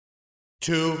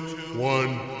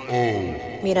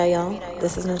210. Mira, y'all.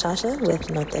 This is Natasha with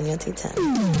Norteño T10.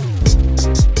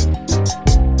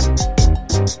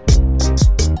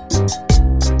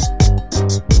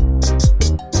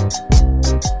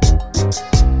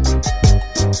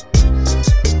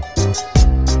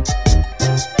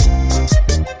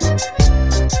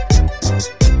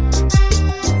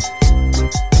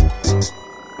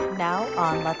 Now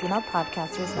on Latino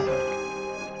Podcasters Network.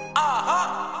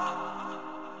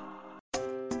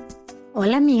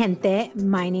 Hola, mi gente.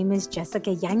 My name is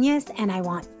Yessica, and I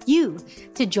want you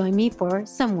to join me for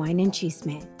some Wine and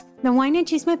Chisme. The Wine and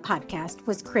Chisme podcast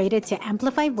was created to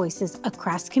amplify voices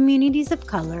across communities of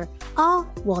color, all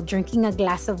while drinking a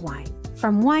glass of wine.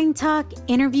 From wine talk,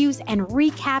 interviews, and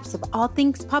recaps of all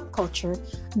things pop culture,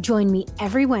 join me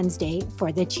every Wednesday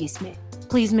for the Chisme.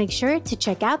 Please make sure to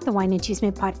check out the Wine and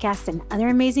Chisme podcast and other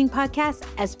amazing podcasts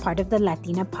as part of the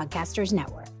Latina Podcasters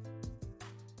Network.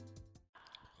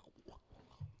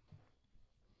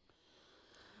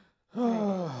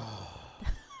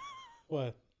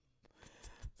 What?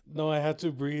 No, I had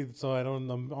to breathe, so I don't.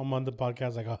 I'm on the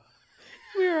podcast. I go.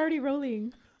 We were already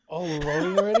rolling. Oh, we're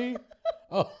rolling already.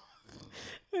 Oh. All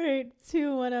right,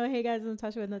 210. Hey guys, I'm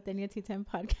Natasha with Norteño T10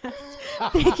 podcast.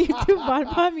 Thank you to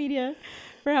Bonpa Media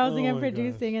for housing and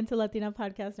producing, and to Latina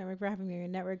Podcast Network for having me on your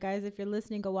network. Guys, if you're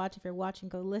listening, go watch. If you're watching,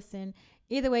 go listen.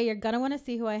 Either way, you're gonna want to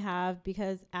see who I have,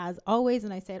 because as always,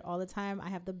 and I say it all the time, I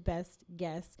have the best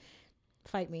guests.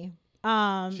 Fight me.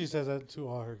 She says that to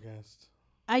all her guests.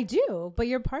 I do, but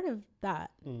you're part of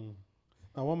that.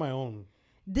 I want my own.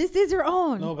 This is your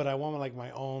own. No, but I want like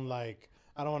my own. Like,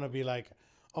 I don't want to be like,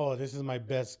 oh, this is my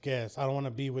best guest. I don't want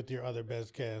to be with your other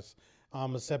best guests.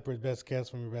 I'm a separate best guest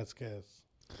from your best guest.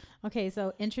 Okay,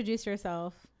 so introduce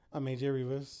yourself. I'm AJ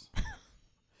Rivas,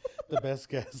 the best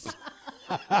guest.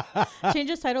 Change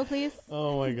his title, please.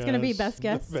 Oh my god, it's gonna be best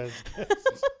guest. Best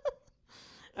guest.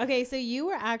 Okay, so you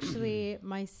were actually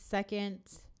my second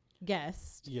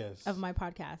guest of my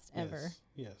podcast ever.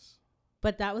 Yes.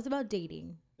 But that was about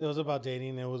dating. It was about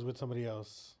dating. It was with somebody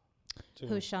else, too.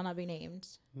 Who shall not be named.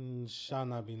 Shall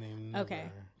not be named. Okay.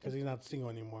 Because he's not single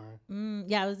anymore.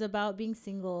 Yeah, it was about being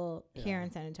single here in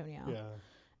San Antonio. Yeah.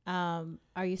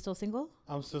 Are you still single?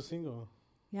 I'm still single.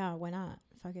 Yeah, why not?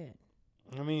 Fuck it.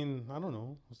 I mean, I don't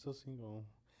know. I'm still single.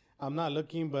 I'm not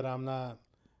looking, but I'm not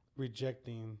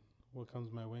rejecting what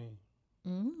comes my way.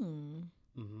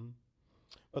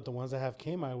 But the ones that have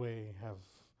came my way have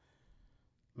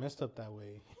messed up that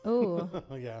way. Oh.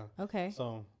 Yeah. Okay.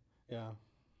 So, yeah.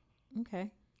 Okay.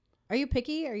 Are you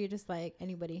picky, or are you just like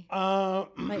anybody?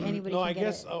 Like anybody? No, I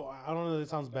guess. Oh, I don't know. It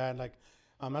sounds bad. Like,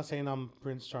 I'm not saying I'm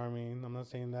Prince Charming. I'm not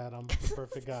saying that I'm the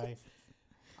perfect guy.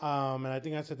 And I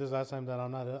think I said this last time that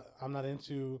I'm not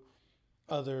into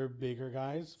other bigger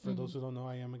guys. For those who don't know,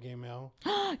 I am a gay male.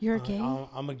 You're gay?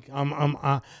 I'm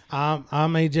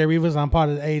AJ Rivas. I'm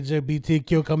part of the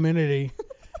LGBTQ community.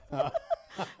 Yeah,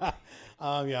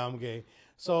 I'm gay.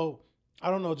 So I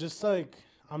don't know. Just like,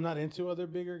 I'm not into other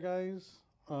bigger guys.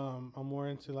 I'm more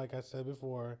into, like I said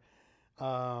before,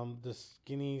 the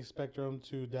skinny spectrum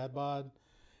to dad bod,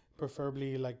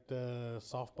 preferably like the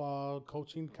softball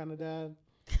coaching kind of dad,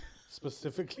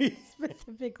 specifically.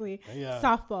 Yeah.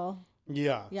 Softball.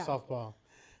 Yeah, softball.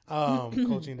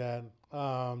 Coaching dad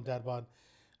bod.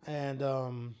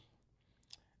 And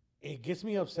it gets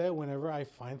me upset whenever I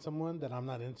find someone that I'm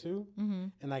not into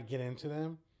and I get into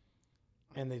them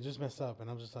and they just mess up, and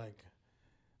I'm just like,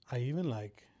 I even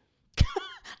like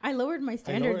I lowered my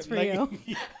standards for you.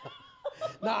 Yeah.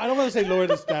 No, I don't want to say lower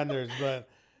the standards, but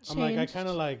I'm like, I kind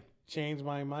of like changed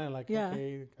my mind. Like,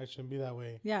 okay, I shouldn't be that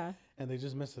way. Yeah. And they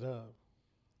just mess it up.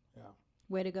 Yeah.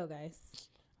 Way to go, guys.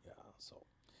 Yeah. So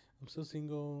I'm still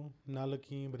single, not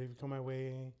looking, but if you come my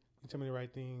way, you tell me the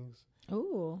right things.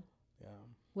 Ooh. Yeah.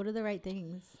 What are the right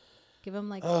things? Give them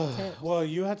like tips. Well,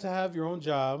 you had to have your own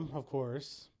job, of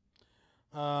course.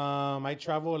 I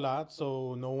travel a lot,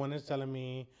 so no one is telling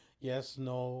me yes,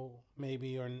 no,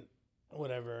 maybe, or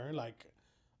whatever. Like,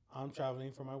 I'm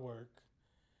traveling for my work.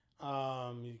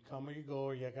 You come or you go,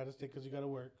 or you gotta stay because you gotta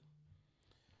work.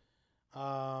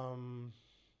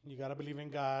 You gotta believe in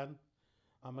God.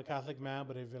 I'm a Catholic man,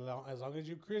 but as long as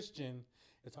you're Christian,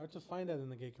 it's hard to find that in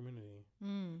the gay community.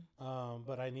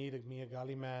 But I need a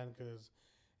godly man, because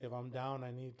if I'm down, I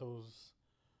need those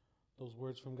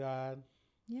words from God.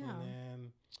 Yeah. And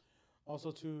then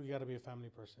also too, you got to be a family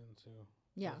person too.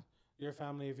 Yeah. Your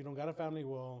family. If you don't got a family,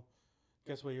 well,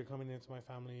 guess what? You're coming into my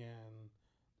family, and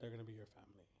they're gonna be your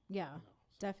family. Yeah.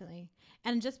 Definitely.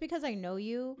 And just because I know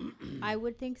you, I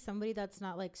would think somebody that's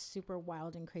not like super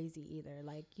wild and crazy either.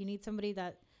 Like, you need somebody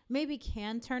that maybe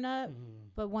can turn up,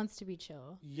 but wants to be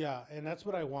chill. Yeah, and that's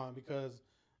what I want because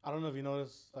I don't know if you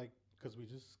noticed, like, because we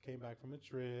just came back from a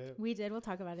trip. We did. We'll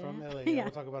talk about it. From LA. Yeah.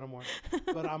 We'll talk about it more.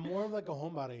 But I'm more of like a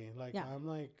homebody. Like, I'm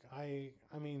like, I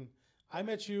mean, I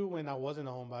met you when I wasn't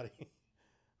a homebody.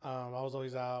 I was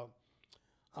always out.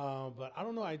 But I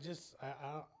don't know. I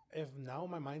if now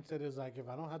my mindset is like, if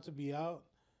I don't have to be out,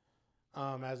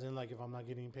 as in like if I'm not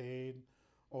getting paid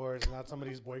or it's not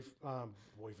somebody's boyfriend,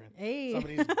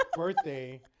 somebody's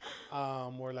birthday,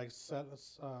 or like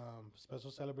special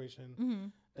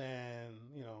celebration, then,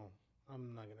 you know,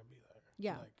 I'm not going to be there.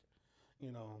 Yeah. Like,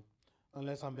 you know,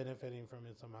 unless I'm benefiting from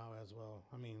it somehow as well.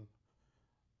 I mean,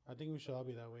 I think we should all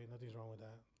be that way. Nothing's wrong with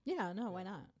that. Yeah, no, why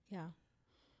not? Yeah.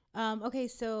 Okay,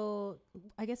 so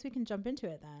I guess we can jump into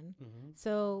it then.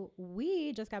 So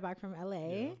we just got back from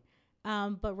LA,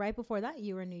 but right before that,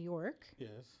 you were in New York.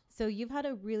 Yes. So you've had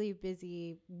a really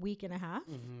busy week and a half.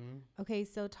 Okay,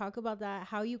 so talk about that,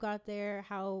 how you got there,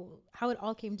 how it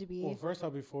all came to be. Well, first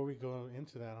off, before we go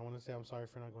into that, I want to say I'm sorry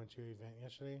for not going to your event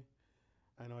yesterday.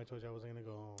 I know I told you I wasn't going to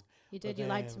go. You did. You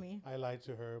lied to me. I lied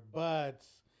to her. But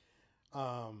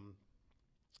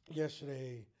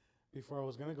yesterday, before I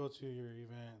was going to go to your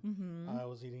event, I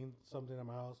was eating something at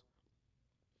my house.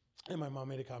 And my mom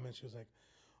made a comment. She was like,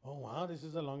 oh, wow, this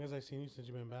is the longest I've seen you since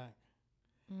you've been back.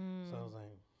 So I was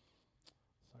like,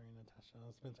 sorry, Natasha.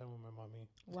 I'll spend time with my mommy.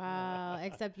 Wow.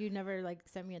 Except you never like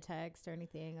sent me a text or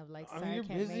anything of like, sorry, you're I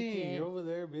can't busy. make it. You're over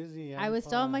there busy. I was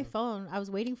still on my phone. I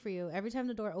was waiting for you. Every time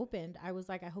the door opened, I was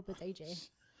like, I hope it's AJ.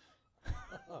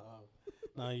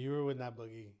 No, you were with that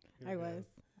boogie. I was.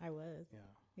 Yeah.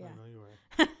 Yeah. I know you were.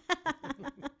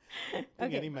 I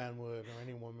think any man would or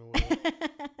any woman would.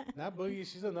 That boogie,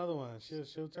 she's another one.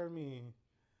 She'll turn me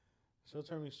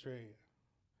straight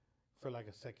for like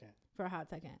a second. For a hot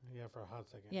second. Yeah, for a hot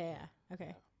second. Yeah.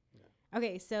 Okay. Yeah.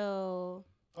 Okay. So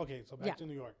back to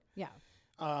New York. Yeah.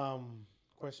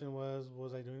 Question was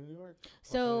I doing in New York?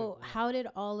 So how did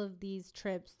all of these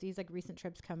trips, these like recent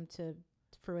trips, come to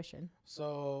fruition?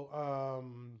 So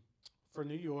for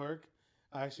New York,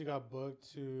 I actually got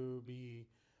booked to be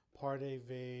part of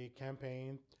a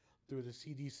campaign through the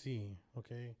CDC.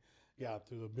 Okay. Yeah,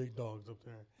 through the big dogs up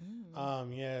there.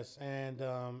 Yes, and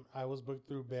I was booked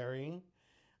through Barry.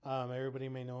 Everybody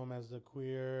may know him as the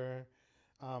queer.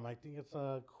 I think it's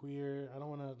a queer. I don't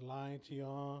want to lie to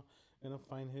y'all. I'm gonna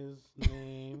find his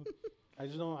name.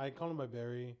 I call him by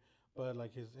Barry, but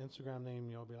like his Instagram name,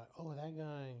 y'all be like, oh, that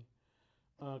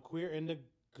guy. Queer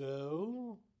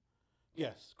Indigo.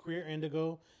 Yes, Queer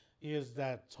Indigo. He is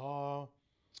that tall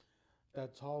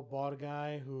bald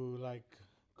guy who like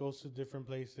goes to different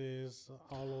places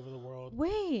all over the world.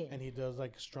 Wait. And he does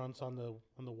like stunts on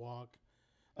the walk,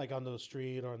 like on the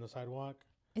street or on the sidewalk.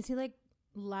 Is he like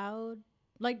loud?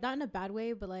 Like not in a bad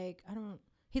way, but like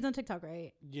he's on TikTok,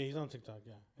 right? Yeah, he's on TikTok,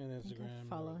 yeah. And Instagram.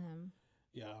 Follow him.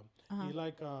 Yeah. He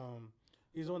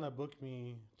he's the one that booked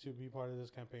me to be part of this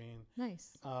campaign.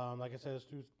 Nice. Like I said, it's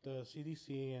through the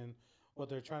CDC, and what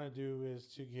they're trying to do is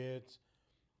to get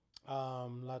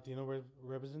Latino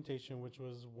representation, which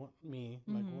was me,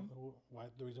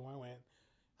 like the reason why I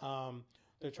went.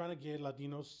 They're trying to get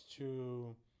Latinos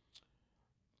to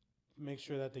make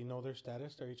sure that they know their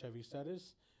status, their HIV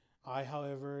status. I,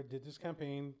 however, did this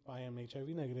campaign. I am HIV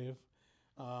negative.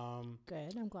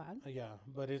 Good, I'm glad. Yeah,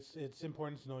 but it's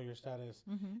important to know your status,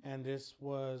 and this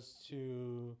was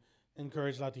to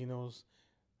encourage Latinos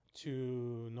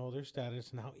to know their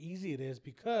status and how easy it is,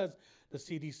 because the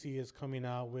CDC is coming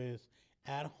out with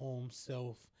at-home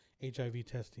self-HIV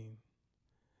testing.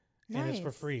 Nice. And it's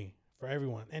for free for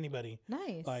everyone, anybody.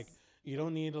 Nice. Like, you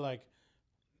don't need to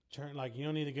you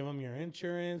don't need to give them your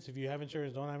insurance. If you have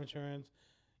insurance, don't have insurance,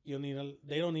 they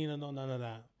don't need to know none of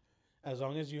that. As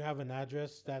long as you have an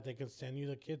address that they can send you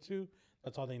the kit to,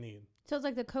 that's all they need. So it's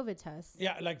like the COVID test.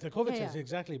 Yeah, like the COVID test,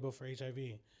 exactly, but for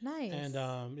HIV. Nice.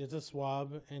 And it's a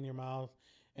swab in your mouth,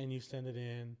 and you send it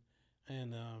in,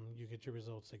 and you get your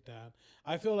results like that.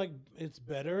 I feel like it's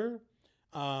better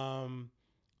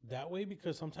that way,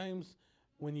 because sometimes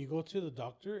when you go to the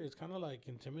doctor, it's kind of like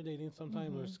intimidating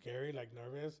sometimes, or scary, like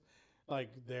nervous. Like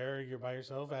there, you're by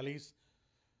yourself. At least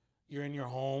you're in your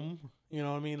home, you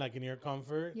know what I mean? Like in your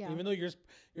comfort. Yeah. Even though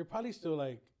you're probably still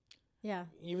like, yeah.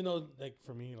 Even though, like,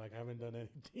 for me, like, I haven't done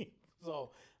anything. So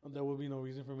there would be no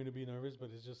reason for me to be nervous, but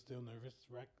it's just still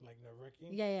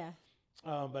nerve-wracking. Yeah,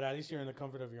 yeah. But at least you're in the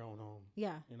comfort of your own home.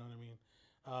 Yeah. You know what I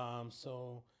mean?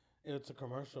 So it's a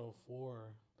commercial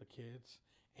for the kids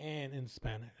and in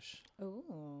Spanish.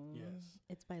 Oh. Yes.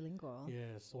 It's bilingual.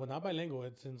 Yes. Well, not bilingual.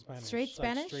 It's in Spanish. Straight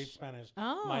Spanish? Straight Spanish.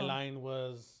 Oh. My line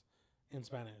was in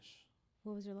Spanish.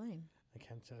 What was your line? I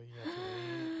can't tell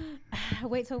you. That's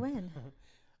Wait till when?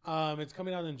 It's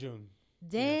coming out in June.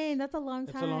 Dang, Yes. that's a long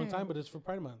time. It's a long time, but it's for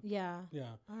Pride Month. Yeah.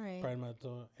 Yeah. All right. Pride Month.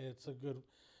 So it's a good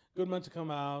month to come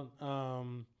out.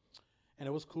 And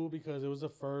it was cool because it was the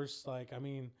first, like, I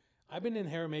mean, I've been in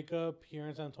hair and makeup here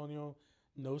in San Antonio.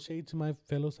 No shade to my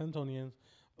fellow San Antonians,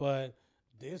 but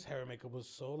this hair and makeup was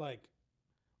so, like,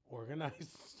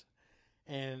 organized.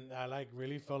 And I, like,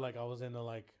 really felt like I was in the,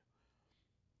 like,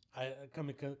 I come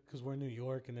because we're in New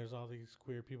York and there's all these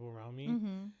queer people around me.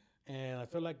 Mm-hmm. And I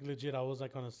feel like legit I was,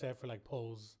 like, on a set for, like,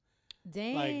 Pose.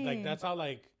 Dang. Like that's how,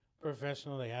 like,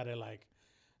 professional they had it. Like,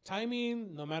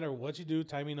 timing, no matter what you do,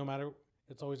 timing, no matter,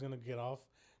 it's always going to get off.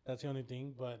 That's the only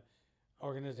thing. But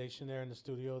organization there in the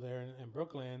studio there in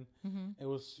Brooklyn, Mm-hmm. it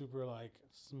was super, like,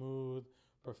 smooth,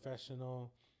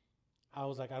 professional. I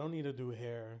was like, I don't need to do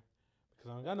hair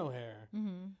because I don't got no hair.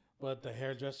 Mm-hmm. But the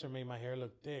hairdresser made my hair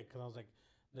look thick because I was like,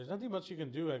 there's nothing much you can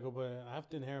do. I go, but I have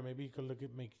thin hair. Maybe you could make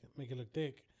it look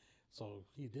thick. So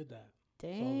he did that.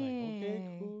 Dang. So I was like,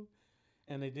 okay, cool.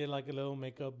 And they did, like, a little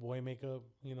boy makeup,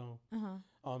 Uh-huh.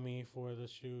 on me for the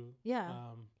shoot. Yeah.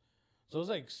 So it was,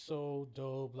 like, so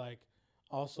dope. Like,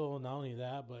 also, not only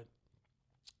that, but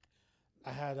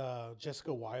I had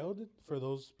Jessica Wilde, for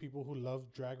those people who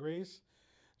love Drag Race.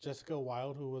 Jessica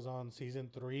Wilde, who was on season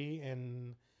 3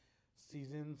 and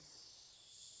season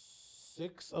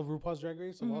 6 of RuPaul's Drag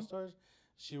Race of All Stars.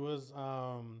 She was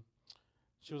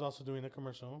also doing a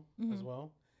commercial as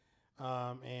well.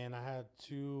 And I had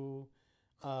 2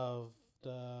 of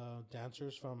the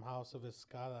dancers from House of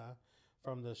Escada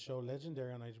from the show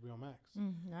Legendary on HBO Max,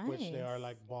 Nice. which they are,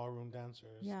 like, ballroom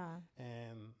dancers. Yeah.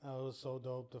 And it was so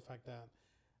dope, the fact that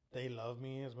they love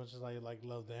me as much as I, like,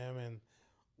 love them, and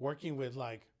working with,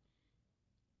 like,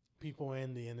 people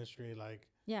in the industry, like,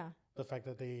 Yeah. the fact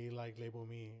that they, like, label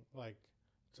me, like,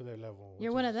 to their level.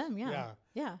 You're one of them. Yeah. Yeah.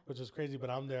 Yeah. Which is crazy, but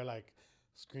I'm there, like,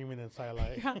 screaming inside,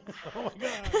 like, Yeah. oh my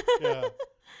God. Yeah.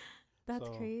 That's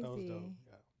So crazy. That was dope.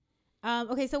 Yeah.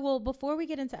 Okay, so before we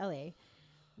get into LA,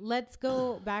 let's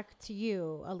go back to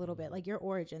you a little bit, like your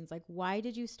origins. Like, why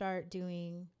did you start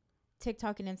doing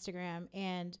TikTok and Instagram,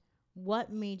 and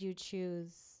what made you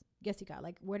choose Yessica?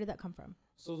 Like, where did that come from?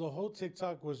 So the whole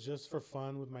TikTok was just for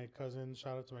fun with my cousin.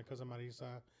 Shout out to my cousin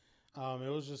Marisa. It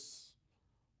was just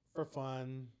for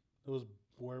fun.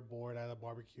 We're bored at a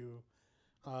barbecue.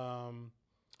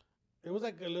 It was,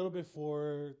 like, a little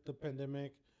before the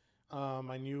pandemic.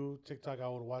 I knew TikTok. I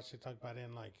would watch TikTok, but I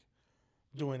didn't, like,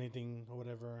 do anything or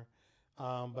whatever.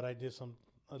 But I did some,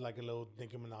 like, a little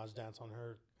Nicki Minaj dance on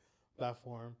her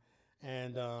platform.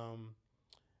 And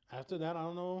after that, I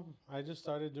don't know, I just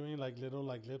started doing, like, little,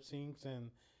 like, lip syncs.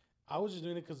 And I was just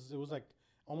doing it because it was, like,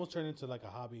 almost turned into, like, a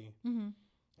hobby. Mm-hmm.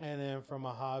 And then from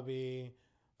a hobby,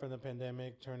 from the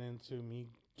pandemic, turned into me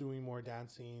doing more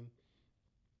dancing.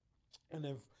 And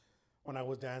then when I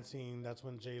was dancing, that's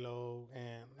when J-Lo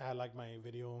and I had, like, my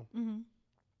video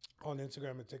on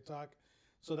Instagram and TikTok.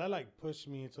 So that, like, pushed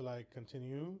me to, like,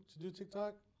 continue to do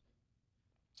TikTok.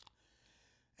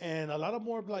 And a lot of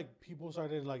more, like, people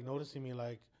started, like, noticing me.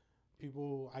 Like,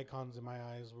 icons in my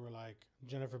eyes were, like,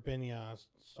 Jennifer Pena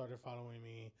started following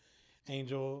me.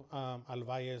 Angel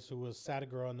Alvarez, who was Sad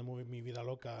Girl in the movie Mi Vida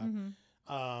Loca.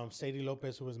 Sadie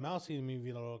Lopez, who was Mousy in Mi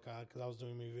Vida Loca, because I was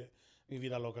doing Mi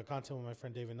Vida Loca content with my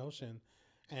friend David Notion.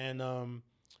 And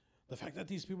the fact that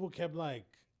these people kept, like,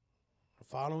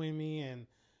 following me and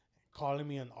calling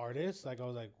me an artist, like, I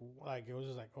was like, it was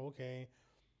just like, okay.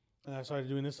 And I started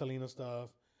doing the Selena stuff.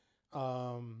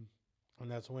 And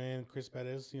that's when Chris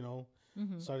Pettis,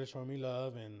 started showing me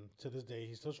love. And to this day,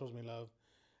 he still shows me love.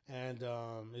 And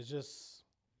it just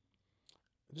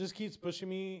keeps pushing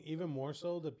me even more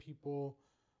so. The people,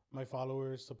 my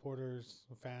followers, supporters,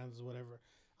 fans, whatever.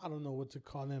 I don't know what to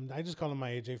call them. I just call them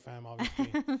my AJ fam,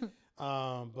 obviously.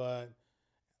 But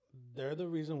they're the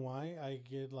reason why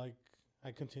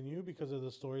I continue, because of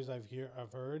the stories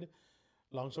I've heard.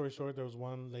 Long story short, there was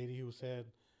one lady who said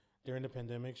during the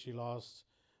pandemic,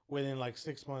 within, like,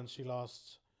 6 months, she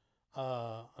lost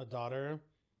a daughter,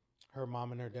 her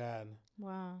mom and her dad.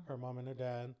 Wow. Her mom and her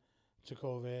dad to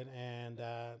COVID, and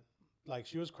like,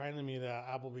 she was crying to me that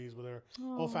Applebee's with her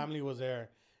whole family was there,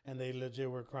 and they legit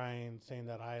were crying, saying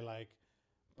that I, like,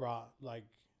 brought, like,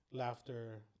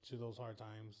 laughter to those hard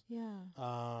times. Yeah.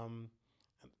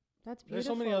 That's beautiful. There's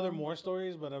so many other more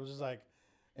stories, but I was just like,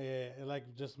 it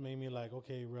like just made me, like,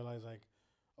 okay, realize, like,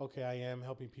 okay, I am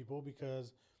helping people,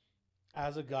 because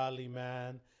as a godly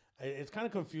man, it's kind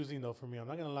of confusing though for me. I'm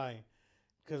not gonna lie,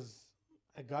 because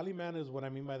a godly man is, what I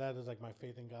mean by that is, like, my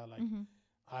faith in God. Like,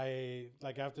 I,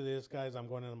 like, after this, guys, I'm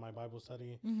going into my Bible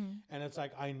study, and it's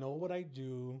like, I know what I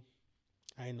do,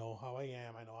 I know how I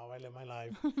am. I know how I live my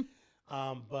life.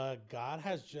 But God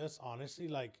has just honestly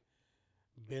like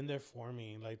been there for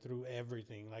me, like through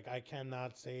everything. Like I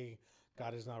cannot say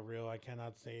God is not real. I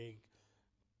cannot say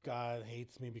God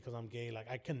hates me because I'm gay. Like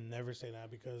I can never say that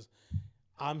because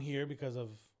I'm here because of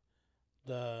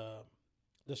the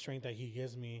the strength that He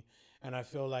gives me, and I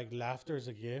feel like laughter is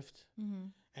a gift,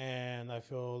 and I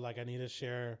feel like I need to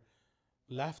share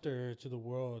laughter to the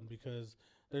world because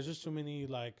there's just too many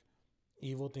like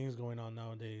evil things going on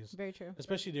nowadays, Very true.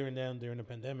 especially during the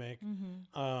pandemic.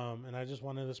 And I just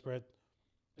wanted to spread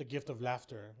the gift of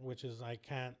laughter, which is I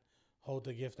can't hold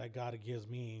the gift that God gives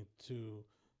me to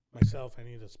myself. I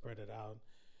need to spread it out,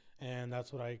 and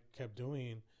that's what I kept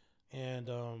doing. And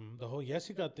the whole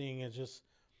Yessica thing is just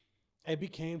it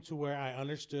became to where I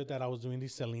understood that I was doing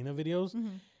these Selena videos.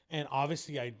 And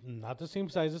obviously, I'm not the same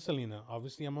size as Selena.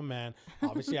 Obviously, I'm a man.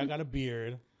 Obviously, I got a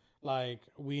beard. Like,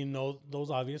 we know those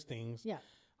obvious things. Yeah.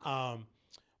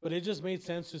 But it just made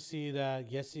sense to see that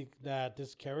that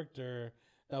this character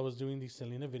that was doing these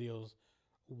Selena videos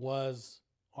was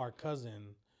our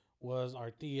cousin, was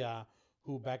our tia,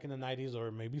 who back in the 90s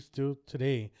or maybe still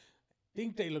today,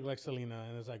 think they look like Selena.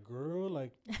 And it's like, girl,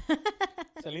 like,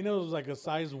 Selena was like a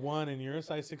size 1 and you're a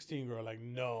size 16, girl. Like,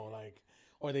 no, like,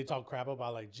 or they talk crap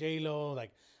about like J-Lo,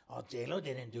 like, oh, J-Lo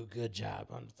didn't do a good job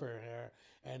for her.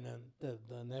 And then the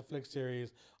Netflix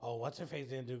series, oh, what's her face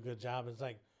didn't do a good job. It's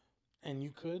like, and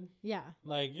you could, Yeah.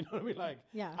 like, you know what I mean? Like,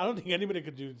 Yeah. I don't think anybody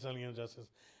could do Selena justice.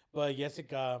 But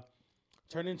Yessica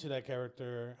turned into that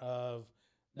character of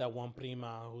that one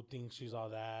prima who thinks she's all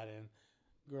that, and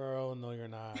girl, no, you're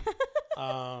not.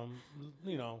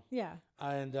 You know, Yeah.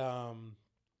 and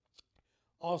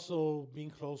also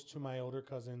being close to my older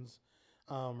cousins,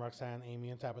 Roxanne, Amy,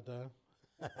 and Tabitha,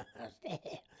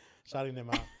 shouting them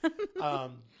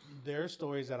out. Their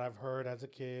stories that I've heard as a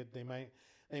kid, they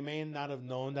may not have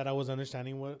known that I was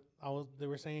understanding what they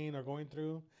were saying or going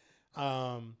through,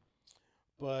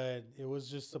 but it was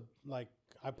just like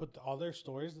I put all their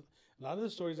stories. A lot of the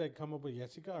stories that come up with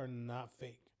Yessica are not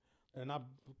fake. They're not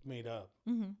made up.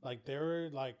 Like they're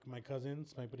like my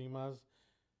cousins, my primas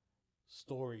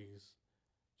stories,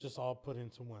 just all put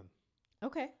into one.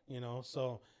 Okay. You know,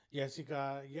 so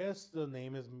Yessica, yes, the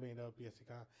name is made up,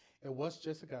 Yessica. It was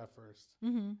Jessica at first.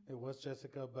 It was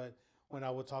Jessica, but when I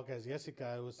would talk as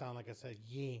Yessica, it would sound like I said,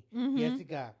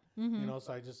 Yessica. You know,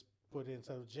 so I just put it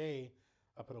instead of J,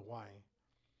 I put a Y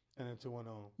and then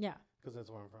 210. Yeah. Because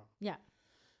that's where I'm from. Yeah.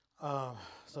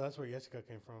 So that's where Yessica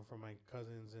came from my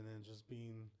cousins, and then just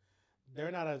being,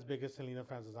 they're not as big as Selena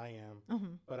fans as I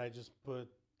am, but I just put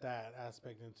that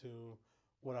aspect into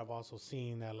what I've also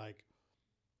seen that like,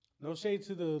 no shade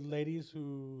to the ladies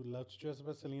who love to dress up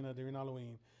as Selena during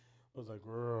Halloween. I was like,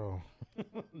 girl,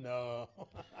 no.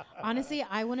 Honestly,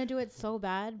 I want to do it so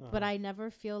bad, but I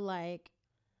never feel like,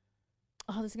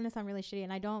 oh, this is gonna sound really shitty,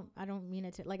 and I don't mean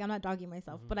it to, like, I'm not dogging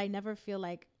myself, but I never feel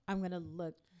like I'm gonna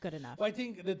look good enough. Well, I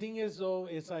think the thing is though,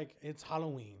 it's like it's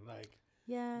Halloween, like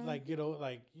like you know,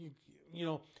 like you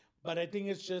know, but I think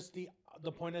it's just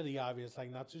the point of the obvious,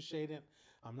 like not to shade it.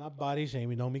 I'm not body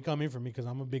shaming. Don't be coming for me because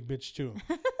I'm a big bitch too.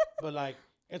 But like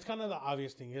it's kind of the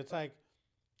obvious thing. It's like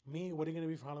me. What are you gonna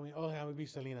be for Halloween? Oh, I'm gonna be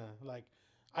Selena. Like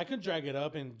I can drag it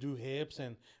up and do hips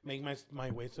and make my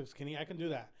waist look skinny. I can do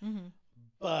that.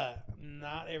 But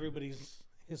not everybody's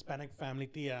Hispanic family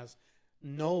tias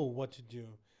know what to do.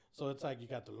 So it's like you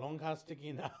got the long hair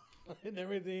sticking out and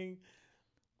everything,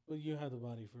 but you have the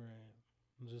body for it.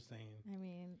 I'm just saying. I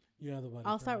mean, you have the body.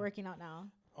 I'll start working out now.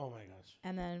 Oh my gosh!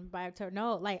 And then by October,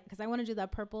 no, like, because I want to do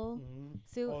that purple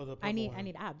suit. Oh, the purple I need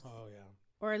one. abs. Oh yeah.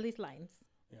 Or at least lines.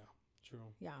 Yeah.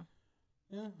 True. Yeah.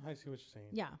 Yeah, I see what you're saying.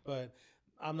 Yeah. But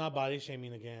I'm not body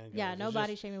shaming again. Guys. Yeah, no It's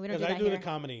body just, shaming. We don't do because that I do here. the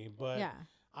comedy, but Yeah.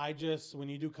 I just when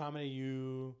you do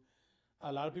comedy,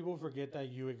 a lot of people forget that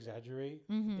you exaggerate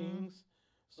things.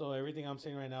 So everything I'm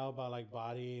saying right now about like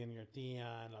body and your tia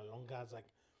and la longas, like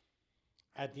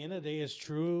at the end of the day, it's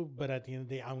true. But at the end of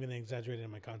the day, I'm gonna exaggerate it in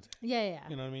my content. Yeah.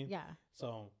 You know what I mean? Yeah.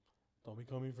 So don't be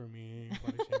coming for me,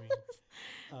 body shaming.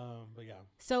 But yeah.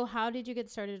 So how did you get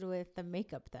started with the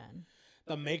makeup then?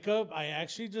 The makeup, I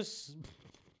actually just,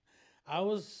 I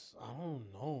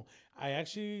don't know. I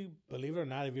actually, believe it or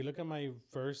not, if you look at my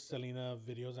first Selena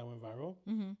videos that went viral,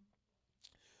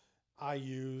 I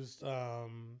used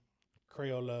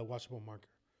Crayola washable marker.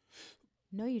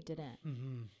 No, you didn't.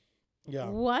 Yeah.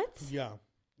 What? Yeah.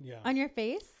 On your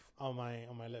face? On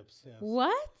my lips. Yes.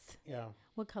 What? Yeah.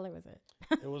 What color was it?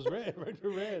 It was red,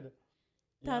 red.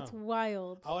 That's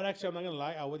wild. I would actually, I'm not gonna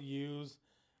lie, I would use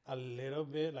a little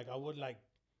bit. Like I would like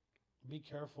be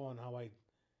careful on how I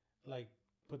like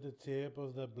put the tip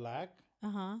of the black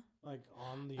like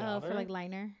on the outer for like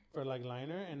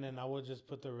liner. And then I would just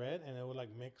put the red, and it would like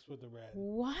mix with the red.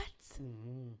 What?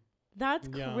 Mm-hmm. That's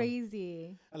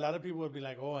crazy. A lot of people would be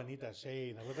like, "Oh, I need that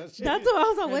shade." Like, what's that shade? That's what I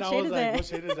was like. What shade is like, it? What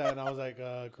shade is that? And I was like,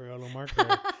 Crayola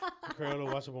marker,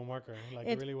 Crayola washable marker. Like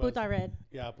It's it really was. Puta red.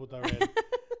 Yeah, puta red.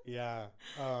 Yeah.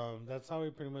 That's how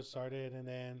we pretty much started, and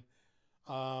then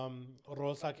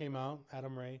Rosa came out.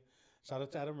 Adam Ray. Shout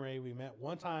out to Adam Ray. We met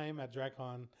one time at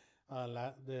DragCon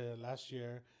the last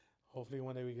year. Hopefully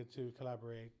one day we get to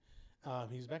collaborate.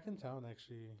 He's back in town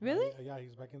actually. Really? Yeah,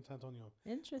 he's back in San Antonio.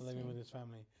 Interesting. Living with his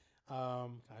family. I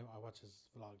watch his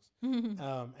vlogs.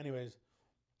 Anyways,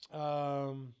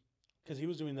 because he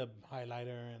was doing the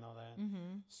highlighter and all that.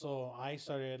 So I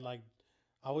started like,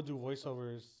 I would do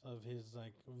voiceovers of his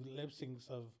like lip syncs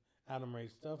of Adam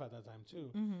Ray's stuff at that time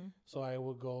too. So I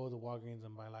would go to Walgreens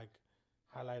and buy like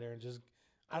highlighter and just,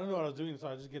 I don't know what I was doing. So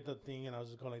I just get the thing and I was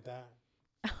just go like that.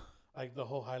 Like the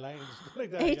whole highlight and just go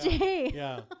like that. AJ.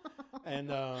 Yeah. And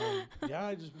yeah,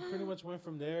 I just pretty much went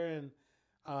from there and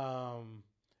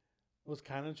was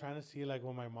kind of trying to see like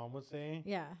what my mom would say.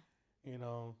 Yeah. You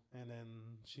know, and then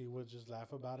she would just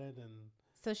laugh about it. And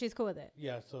so she's cool with it.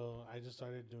 yeah, so I just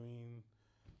started doing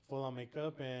full on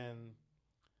makeup, and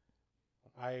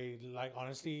I like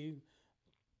honestly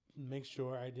make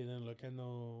sure I didn't look at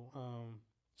no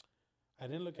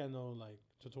like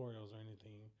tutorials or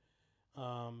anything.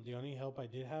 The only help I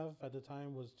did have at the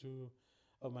time was two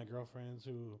of my girlfriends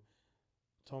who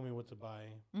told me what to buy.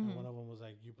 And one of them was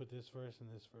like, you put this first and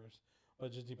this first. But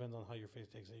it just depends on how your face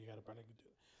takes it. You got to probably do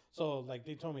it. So, like,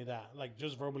 they told me that, like,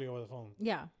 just verbally over the phone.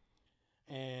 Yeah.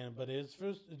 But it's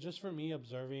just for me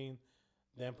observing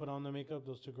them put on the makeup,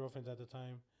 those two girlfriends at the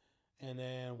time, and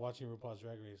then watching RuPaul's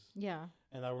Drag Race. Yeah.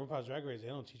 And that RuPaul's Drag Race, they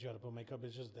don't teach you how to put makeup.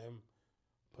 It's just them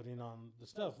putting on the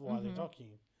stuff while they're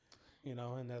talking. You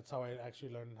know, and that's how I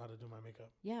actually learned how to do my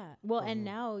makeup. Yeah. Well, and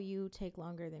now you take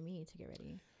longer than me to get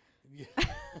ready. Yeah.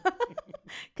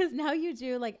 Because now you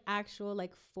do like actual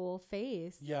like full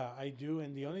face. Yeah, I do.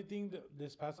 And the only thing that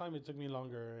this past time, it took me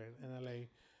longer in LA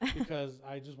because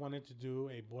I just wanted to do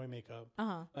a boy makeup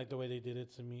like the way they did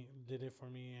it for me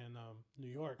in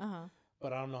New York.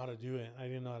 But I don't know how to do it. I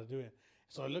didn't know how to do it.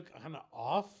 So it looked kind of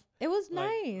off. It was like,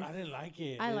 nice. I didn't like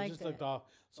it. It just looked off.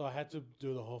 So I had to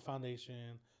do the whole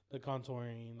foundation, the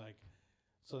contouring, like,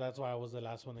 so that's why I was the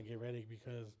last one to get ready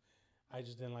because I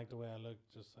just didn't like the way I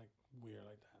looked, just like weird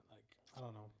like that. Like, I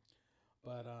don't know.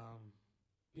 But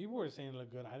people were saying it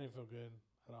looked good. I didn't feel good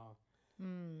at all.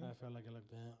 I felt like it looked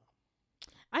bad.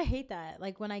 I hate that.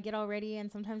 Like when I get all ready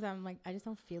and sometimes I'm like, I just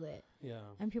don't feel it. Yeah.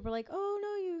 And people are like, oh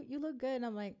no, you look good. And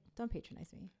I'm like, don't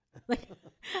patronize me. Like,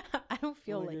 I don't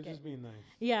feel like you're it. just being nice.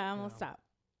 Yeah, I'm gonna stop.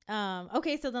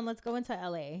 Okay, so then let's go into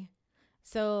LA.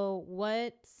 So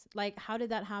how did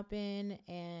that happen?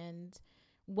 And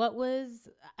what was,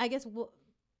 I guess,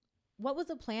 what was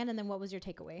the plan? And then what was your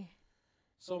takeaway?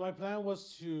 So my plan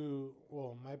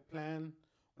my plan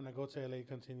when I go to LA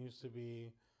continues to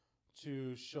be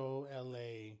to show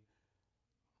LA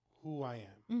who I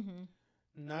am.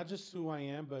 Not just who I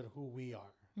am, but who we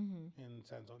are in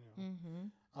San Antonio.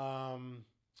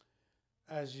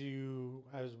 As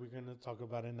we're going to talk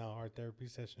about it now, our therapy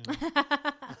session.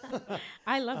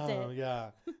 I loved it.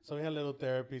 Yeah. So we had a little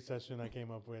therapy session I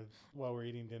came up with while we're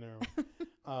eating dinner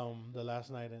the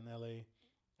last night in LA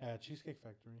at Cheesecake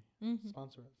Factory.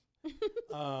 Sponsor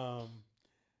us.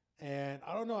 And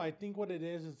I don't know. I think what it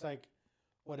is, it's like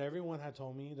what everyone had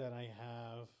told me that I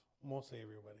have, mostly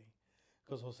everybody.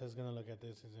 Because Jose's going to look at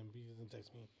this and he's going to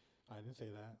text me. I didn't say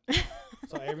that.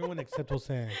 So everyone except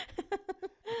Jose.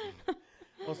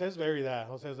 Jose's very that.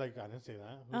 Jose's like, I didn't say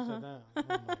that. Who said that?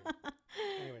 I'm like,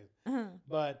 anyways.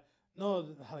 But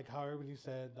no, like how everybody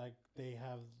said, like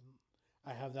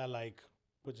I have that like,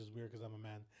 which is weird because I'm a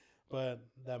man, but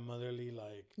that motherly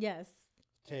like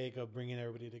take of bringing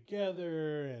everybody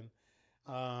together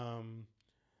and,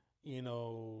 you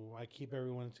know, I keep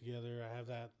everyone together. I have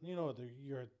that, you know,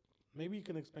 maybe you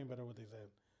can explain better what they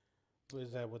said.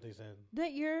 Is that what they said?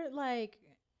 That you're like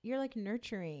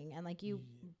nurturing and like you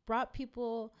brought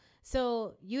people,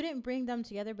 so you didn't bring them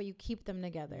together, but you keep them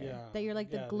together. Yeah. That you're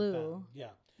like the glue.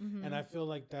 And I feel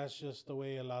like that's just the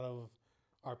way a lot of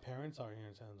our parents are here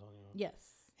in San Antonio.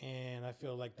 Yes. And I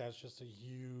feel like that's just a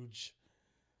huge,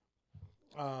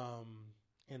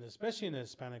 and especially in the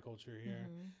Hispanic culture here,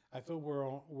 I feel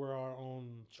we're our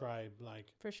own tribe. Like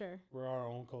for sure, we're our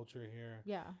own culture here.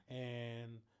 Yeah.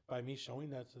 And by me showing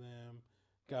that to them,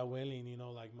 God willing, you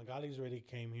know, like Magali's already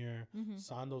came here,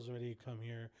 Sando's already come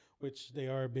here, which they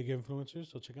are big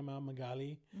influencers. So check them out,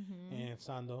 Magali and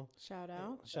Sando. Shout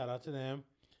out to them.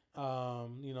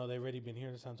 You know, they've already been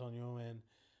here to San Antonio, and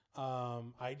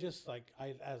I just like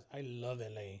I love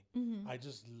LA. Mm-hmm. I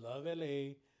just love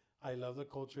LA. I love the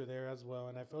culture there as well,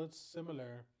 and I feel it's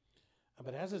similar,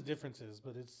 but it has its differences,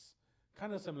 but it's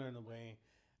kind of similar in a way.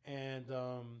 And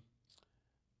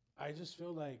I just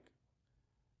feel like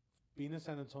being a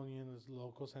San Antonian, as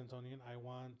local San Antonian, I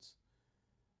want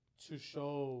to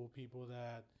show people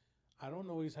that I don't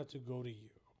always have to go to you,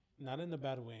 not in a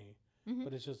bad way, Mm-hmm.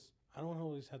 but it's just I don't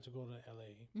always have to go to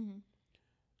LA. Mm-hmm.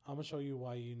 I'm gonna show you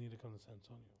why you need to come to San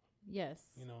Antonio. Yes,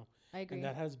 You know, I agree. and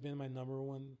that has been my number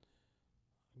one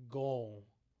goal.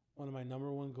 One of my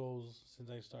number one goals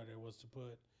since I started was to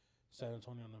put San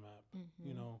Antonio on the map. Mm-hmm.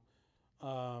 You know,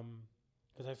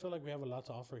 because I feel like we have a lot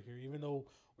to offer here, even though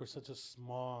we're such a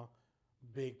small,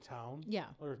 big town. Yeah.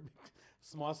 Or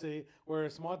small city. We're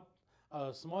a small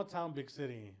town, big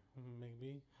city.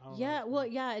 Maybe. I don't Yeah, know. well,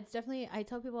 yeah, it's definitely, I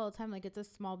tell people all the time, like, it's a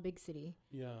small, big city.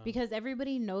 Yeah. Because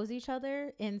everybody knows each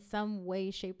other in some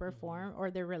way, shape, or Mhm. form, or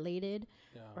they're related,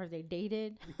 Yeah. or they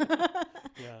dated.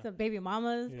 Yeah. So baby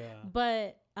mamas. Yeah.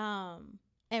 But,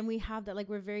 and we have that, like,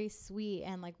 we're very sweet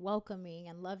and, like, welcoming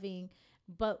and loving.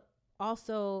 But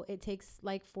also, it takes,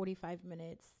 like, 45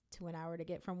 minutes to an hour to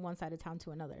get from one side of town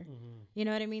to another. Mm-hmm. You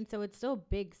know what I mean? So it's still a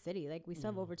big city. Like, we still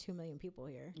have Mhm. over 2 million people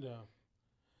here. Yeah.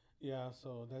 Yeah,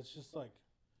 so that's just like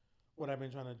what I've been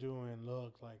trying to do. And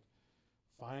look, like,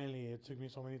 finally, it took me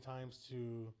so many times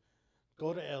to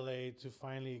go to LA to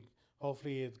finally,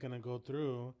 hopefully, it's going to go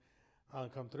through,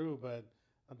 come through. But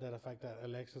that the fact that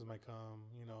Alexis might come,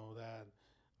 you know, that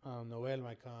Noel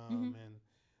might come, Mhm. and,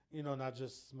 you know, not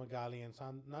just Magali and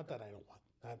San. Not that I don't want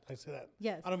that. I say that.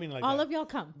 Yes. I don't mean like all that. of y'all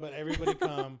come. But everybody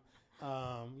come,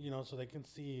 you know, so they can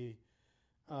see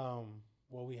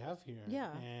what we have here.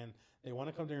 Yeah. And they want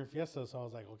to come during Fiesta, so I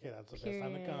was like, okay, that's the best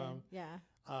time to Period. come.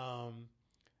 Yeah.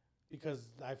 Because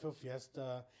I feel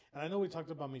Fiesta, and I know we talked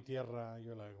about Mi Tierra.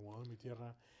 You're like, what, Mi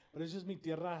Tierra? But it's just Mi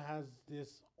Tierra has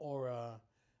this aura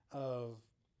of,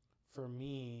 for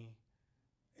me,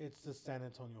 it's the San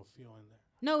Antonio feel in there.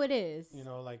 No, it is. You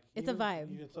know, like It's a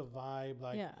vibe. It's a vibe.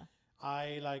 Like, yeah.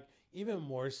 I like even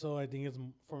more so. I think it's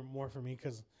more for me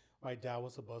because my dad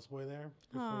was a busboy there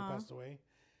before Aw. he passed away.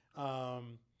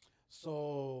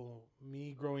 So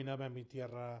me growing up at Mi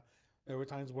Tierra, there were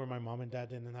times where my mom and dad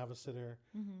didn't have a sitter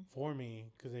Mm-hmm. for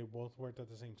me because they both worked at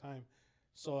the same time.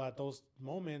 So at those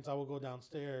moments, I would go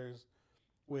downstairs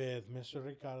with Mr.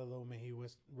 Ricardo. May he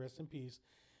rest in peace.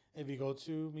 If you go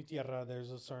to Mi Tierra,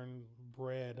 there's a certain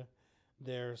bread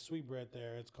there, sweet bread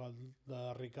there. It's called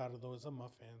the Ricardo. It's a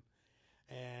muffin.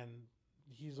 And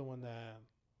he's the one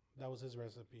that was his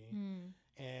recipe. Mm.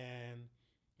 And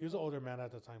he was an older man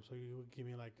at the time, so he would give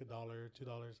me like $1,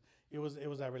 $2. It was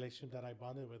that relationship that I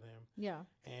bonded with him. Yeah.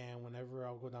 And whenever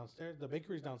I would go downstairs, the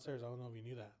bakery's downstairs. I don't know if you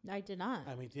knew that. I did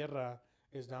not. Mi Tierra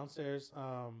is downstairs.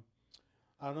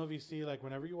 I don't know if you see, like,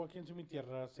 whenever you walk into Mi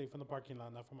Tierra, say from the parking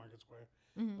lot, not from Market Square,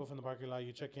 Mm-hmm. but from the parking lot,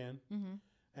 you check in. Mm-hmm.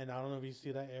 And I don't know if you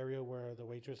see that area where the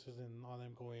waitresses and all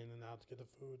them go in and out to get the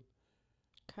food.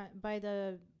 By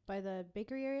the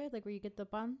bakery area, like where you get the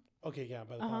bun. Okay, yeah,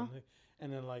 by the Uh-huh. pond.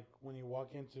 And then, like, when you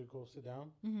walk in to go sit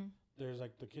down, Mm-hmm. there's,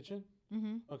 like, the kitchen.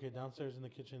 Mm-hmm. Okay, downstairs in the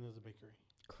kitchen is the bakery.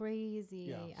 Crazy.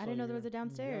 Yeah, I so didn't know there you're- was a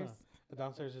downstairs. The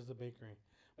downstairs is the bakery.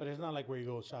 But it's not like where you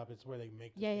go shop. It's where they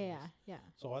make the Yeah, things. yeah.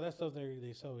 So all that stuff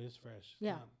they sell is fresh. It's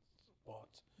Yeah. not bought.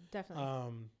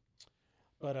 Definitely.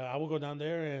 But I will go down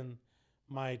there, and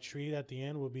my treat at the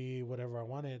end would be whatever I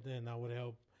wanted, and I would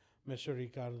help Mr.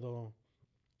 Ricardo.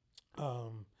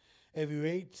 If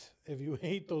you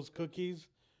ate those cookies,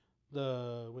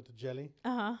 with the jelly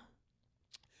Uh-huh.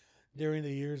 during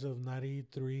the years of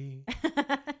 93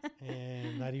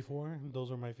 and 94, those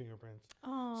were my fingerprints.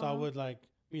 Oh. So I would like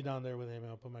be down there with him,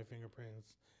 and I'll put my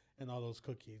fingerprints and all those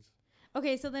cookies.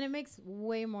 Okay, so then it makes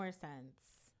way more sense.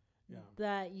 Yeah.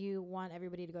 That you want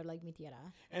everybody to go to like Mi Tierra.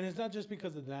 And it's not just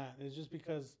because of that. It's just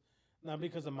not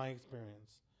because of my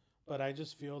experience. But I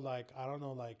just feel like, I don't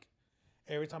know, like,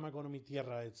 every time I go to Mi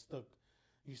Tierra,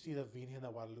 you see the Virgen de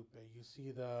Guadalupe. You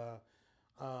see the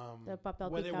papel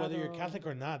whether you're picado. Catholic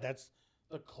or not, that's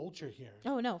the culture here.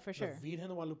 Oh no, for sure. The Virgen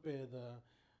de Guadalupe,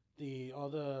 all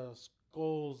the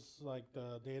skulls, like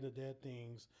the Day of the Dead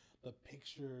things, the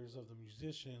pictures of the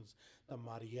musicians, the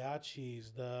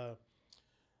mariachis, the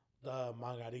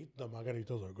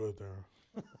margaritas are good there.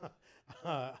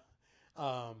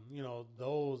 You know,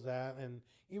 and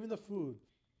even the food,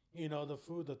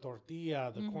 the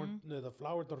tortilla, the corn, the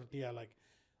flour tortilla, like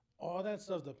all that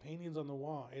stuff, the paintings on the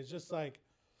wall. It's just like,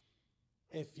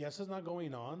 if Fiesta's not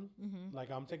going on, Mm-hmm.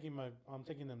 like I'm taking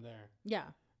them there, Yeah.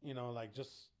 like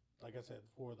just like I said,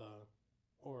 for the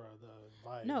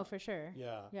vibe. No, for sure.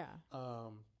 Yeah. Yeah.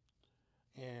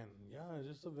 And yeah, it's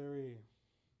just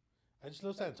I just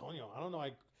love San Antonio. I don't know.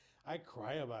 I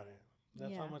cry about it.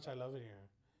 That's how much I love it here.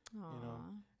 Aww. You know,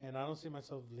 and I don't see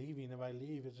myself leaving. If I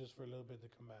leave, it's just for a little bit to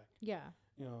come back. Yeah.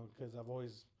 You know, because I've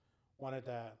always wanted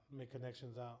that, make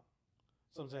connections out.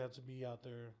 Sometimes I have to be out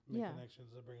there, make connections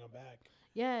to bring them back.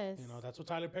 Yes. You know, that's what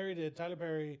Tyler Perry did. Tyler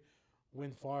Perry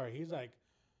went far. He's like,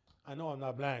 I know I'm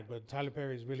not black, but Tyler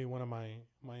Perry is really one of my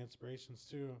inspirations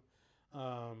too,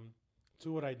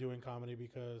 to what I do in comedy,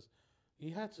 because he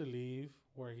had to leave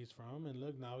where he's from, and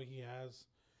look, now he has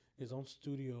his own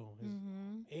studio, his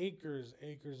acres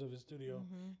of his studio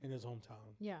in his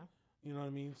hometown. Yeah. You know what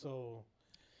I mean? So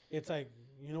it's like,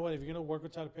 you know what? If you're gonna work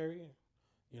with Tyler Perry,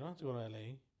 you don't have to go to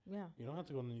LA. Yeah. You don't have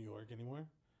to go to New York anymore.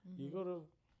 You go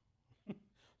to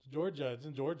Georgia. It's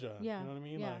in Georgia. Yeah. You know what I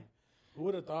mean? Yeah. Like, who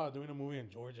would have thought doing a movie in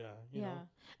Georgia? You know?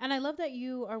 And I love that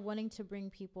you are wanting to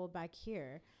bring people back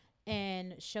here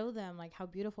and show them like how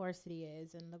beautiful our city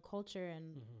is, and the culture,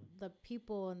 and the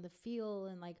people, and the feel,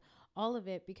 and like all of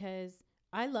it, because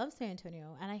I love San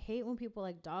Antonio, and I hate when people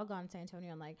like dog on San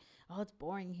Antonio and like, oh, it's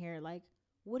boring here. Like,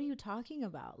 what are you talking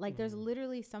about? Like, there's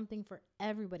literally something for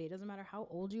everybody. It doesn't matter how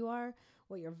old you are,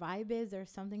 what your vibe is, there's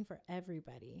something for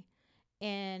everybody.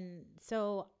 And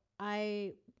so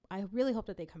I really hope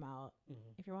that they come out.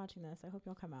 If you're watching this, I hope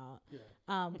you'll come out.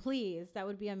 Yeah. Please, that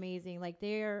would be amazing. Like,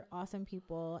 they're awesome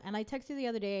people. And I texted you the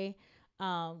other day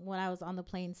when I was on the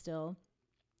plane still,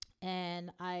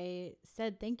 and I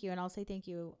said thank you, and I'll say thank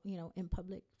you, you know, in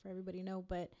public for everybody to know,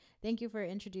 but thank you for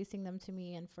introducing them to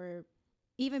me and for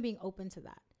even being open to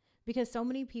that. Because so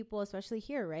many people, especially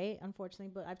here, right,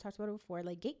 unfortunately, but I've talked about it before,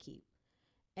 like gatekeep.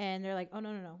 And they're like, oh,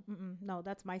 no,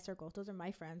 that's my circle. Those are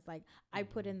my friends. Like, I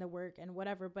put in the work and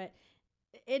whatever. But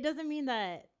it doesn't mean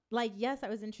that, like, yes, I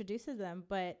was introduced to them,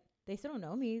 but they still don't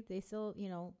know me. They still, you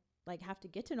know, like, have to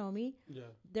get to know me. Yeah.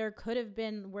 There could have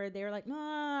been where they're like, no,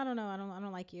 I don't know. I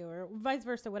don't like you, or vice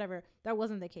versa, whatever. That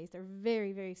wasn't the case. They're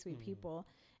very, very sweet people.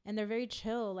 And they're very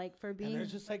chill, like, for being. And they're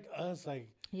just like us, like,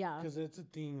 yeah. Because it's a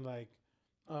thing, like,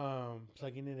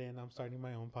 plugging it in. I'm starting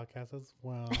my own podcast as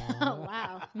well. Oh,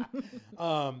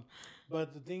 wow.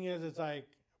 But the thing is, it's like,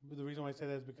 the reason why I say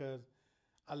that is because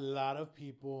a lot of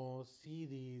people see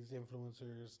these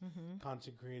influencers,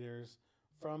 content creators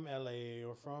from LA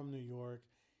or from New York,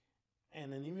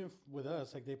 and then even with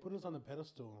us, like, they put us on the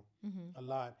pedestal a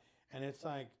lot. And it's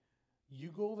like, you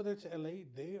go over there to LA,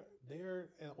 they're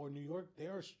or New York, they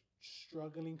are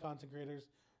struggling content creators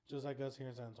just like us here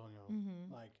in San Antonio.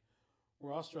 Like,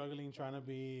 we're all struggling, trying to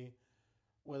be,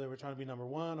 whether we're trying to be number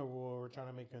one or we're trying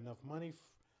to make enough money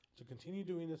to continue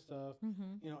doing this stuff.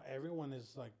 You know, everyone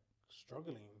is like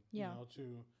struggling, you know,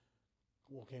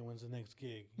 okay, when's the next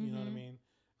gig? You know what I mean?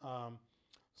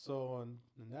 So, and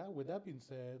that, with that being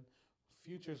said,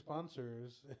 future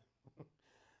sponsors,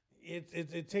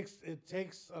 it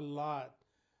takes a lot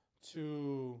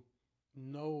to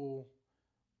know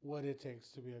what it takes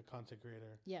to be a content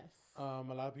creator. Yes. A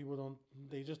lot of people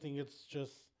they just think it's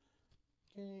just,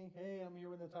 hey, I'm here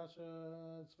with Natasha,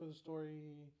 it's for the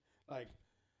story. Like,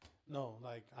 no,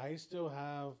 like, I still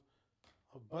have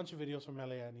a bunch of videos from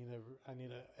LA I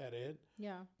need to edit.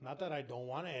 Yeah. Not that I don't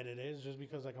want to edit it, it's just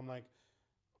because, like, I'm like,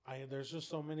 there's just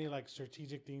so many, like,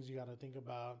 strategic things you got to think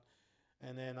about.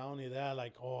 And then not only that,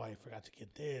 like, oh, I forgot to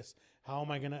get this. How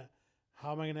am I gonna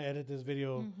edit this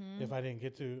video if I didn't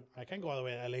get to? I can't go all the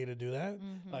way to LA to do that.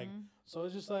 Like, so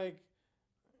it's just like,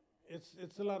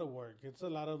 it's a lot of work. It's a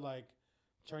lot of, like,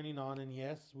 turning on. And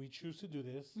yes, we choose to do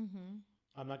this.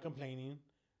 I'm not complaining.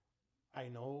 I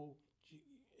know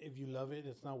if you love it,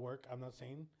 it's not work. I'm not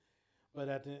saying, but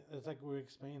it's like we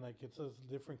explained. Like, it's a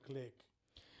different click.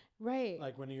 Right.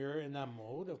 Like, when you're in that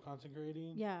mode of content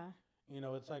creating. Yeah. You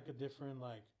know, it's like a different,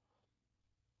 like,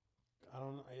 I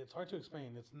don't know. It's hard to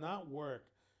explain. It's not work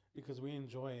because we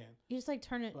enjoy it. You just, like,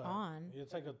 turn it on.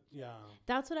 It's like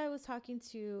That's what I was talking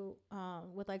to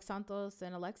with, like, Santos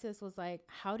and Alexis, was like,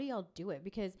 how do y'all do it?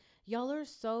 Because y'all are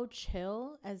so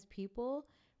chill as people,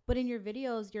 but in your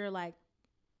videos, you're like,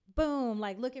 boom,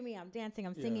 like, look at me. I'm dancing.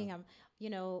 I'm singing. I'm, you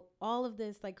know, all of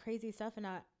this, like, crazy stuff. And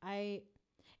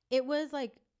it was,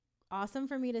 like, awesome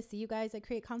for me to see you guys, like,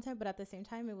 create content, but at the same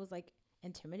time, it was, like,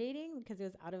 intimidating because it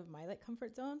was out of my, like,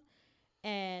 comfort zone.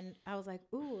 And I was like,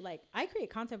 ooh, like, I create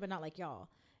content, but not like y'all.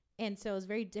 And so it was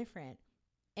very different.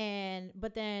 And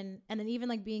then even,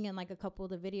 like, being in, like, a couple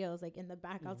of the videos, like, in the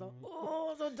back, I was like,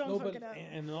 oh, so don't fuck it up.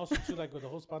 And also too, like, with the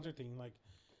whole sponsor thing, like,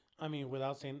 I mean,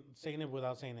 without saying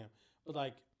it, but,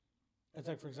 like, it's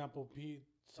like, for example,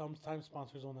 sometimes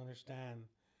sponsors don't understand,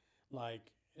 like,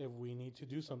 if we need to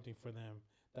do something for them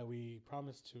that we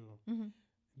promised to.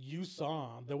 You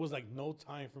saw there was, like, no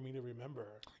time for me to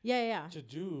remember. Yeah. To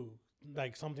do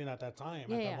like something at that time,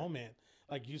 Yeah, at that yeah. moment.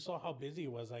 Like you saw how busy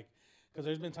it was. Like, because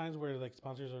there's been times where like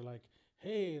sponsors are like,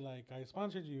 "Hey, like I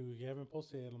sponsored you. You haven't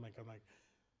posted." I'm like,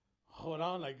 hold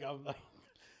on. Like I'm like,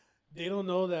 they don't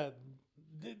know that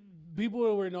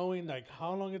people were knowing like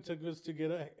how long it took us to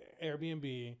get a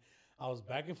Airbnb. I was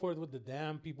back and forth with the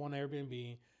damn people on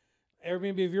Airbnb.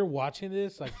 Airbnb, if you're watching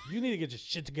this, like you need to get your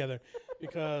shit together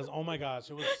because oh my gosh,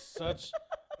 it was such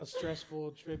a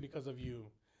stressful trip because of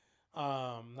you.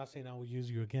 Not saying I will use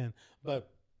you again, but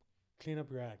clean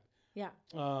up your act. Yeah.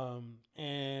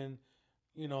 And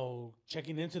you know,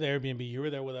 checking into the Airbnb, you were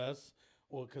there with us.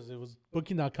 Well, because it was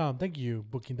booking.com. Thank you,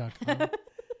 booking.com.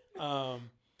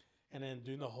 And then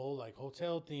doing the whole like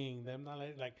hotel thing, them not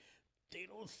like they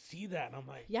don't see that. And I'm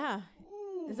like, Yeah.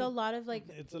 There's a lot of like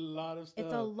it's a lot of stuff.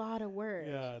 it's a lot of work.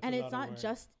 Yeah, and it's not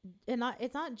just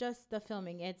it's not just the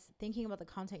filming. It's thinking about the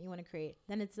content you want to create.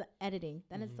 Then it's the editing.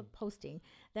 Then it's the posting.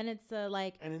 Then it's the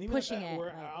like and then even pushing it. We're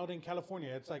like, out in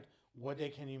California. It's like, what day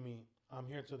can you meet? I'm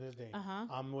here to this day.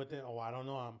 I'm with it. Oh, I don't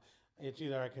know. It's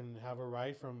either I can have a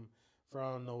ride from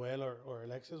Noel or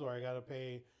Alexis, or I gotta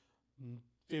pay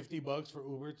 $50 for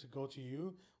Uber to go to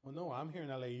you. Well, no, I'm here in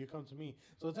LA. You come to me.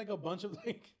 So it's like a bunch of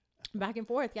like back and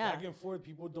forth. Yeah. Back and forth.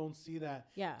 People don't see that.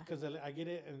 Yeah. Because I get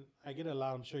it, and I get it a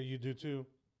lot. I'm sure you do too.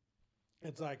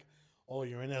 It's like, oh,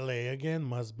 you're in LA again.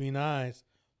 Must be nice.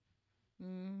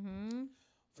 Mm-hmm.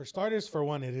 For starters, for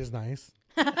one, it is nice.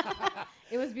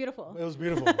 It was beautiful. It was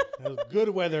beautiful. It was good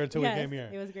weather until we came here.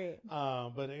 It was great.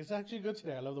 But it's actually good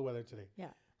today. I love the weather today. Yeah.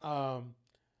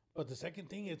 But the second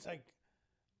thing, it's like,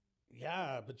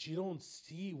 yeah, but you don't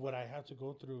see what I have to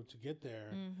go through to get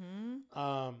there.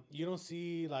 Mm-hmm. You don't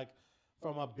see like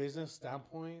from a business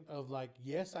standpoint of like,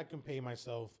 yes, I can pay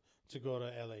myself to go to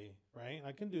LA, right?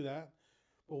 I can do that.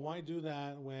 But why do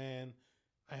that when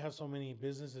I have so many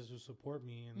businesses who support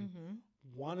me and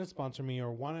want to sponsor me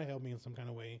or want to help me in some kind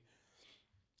of way?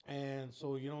 And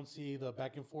so you don't see the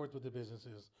back and forth with the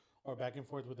businesses or back and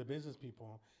forth with the business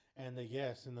people and the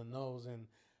yes and the no's and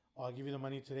I'll give you the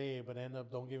money today, but end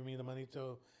up don't give me the money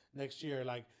till next year.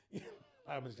 Like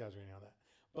I'm exaggerating on that,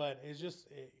 but it's just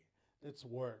it's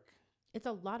work. It's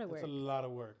a lot of work. It's a lot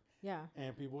of work. Yeah.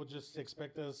 And people just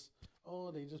expect us. Oh,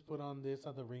 they just put on this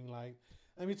on the ring light.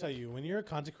 Let me tell you, when you're a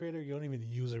content creator, you don't even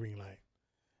use a ring light.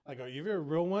 Like if you're a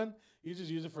real one, you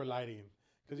just use it for lighting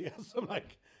because you have some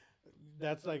like.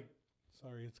 That's like,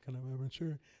 sorry, it's kind of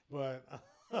immature, but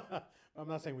I'm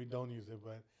not saying we don't use it,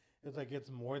 but it's like it's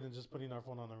more than just putting our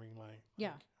phone on the ring light.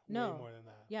 Yeah, like, no, way more than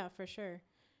that. Yeah, for sure.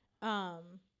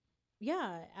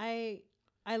 Yeah, I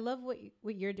love what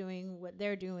you're doing, what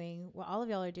they're doing, what all of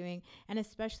y'all are doing, and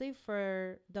especially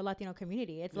for the Latino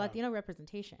community. It's Latino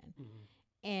representation,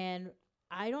 and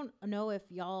I don't know if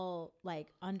y'all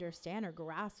like understand or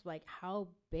grasp like how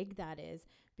big that is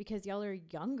because y'all are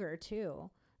younger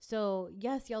too. So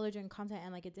yes, y'all are doing content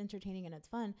and like it's entertaining and it's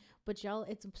fun, but y'all,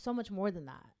 it's so much more than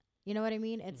that. You know what I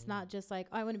mean? It's not just like,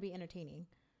 oh, I want to be entertaining.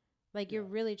 Like you're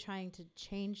really trying to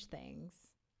change things.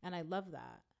 And I love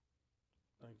that.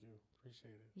 Thank you.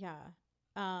 Appreciate it. Yeah.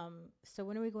 So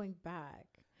when are we going back?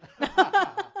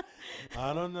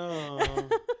 I don't know.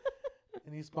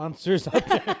 Any sponsors out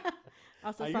there?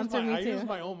 Also sponsor me too. I used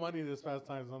my own money this past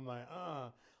time. So I'm like,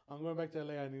 I'm going back to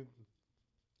LA. I need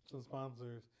some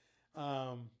sponsors.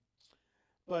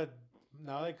 But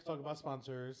now I can talk about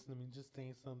sponsors. Let me just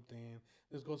say something.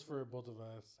 This goes for both of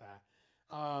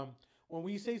us. When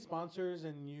we say sponsors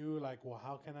and you like, well,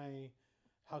 how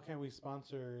can we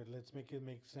sponsor? Let's make it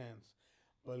make sense.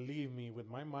 Believe me, with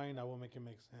my mind, I will make it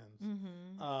make sense.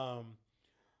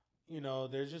 You know,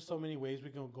 there's just so many ways we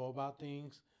can go about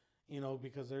things, you know,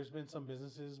 because there's been some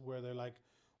businesses where they're like,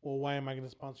 well, why am I going to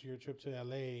sponsor your trip to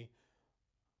LA?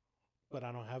 But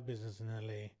I don't have business in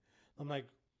LA. I'm like,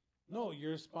 no,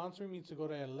 you're sponsoring me to go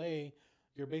to LA.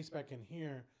 You're based back in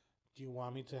here. Do you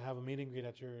want me to have a meet and greet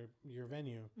at your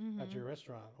venue, at your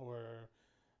restaurant or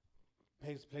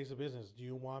place of business? Do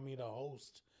you want me to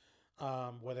host,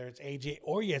 whether it's AJ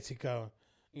or Yessica?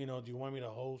 You know, do you want me to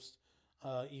host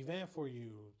event for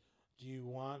you? Do you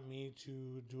want me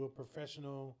to do a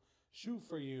professional shoot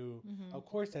for you? Of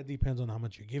course, that depends on how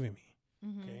much you're giving me.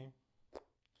 Okay.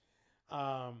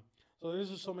 So there's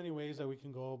just so many ways that we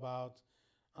can go about,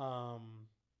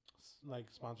 like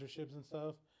sponsorships and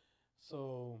stuff.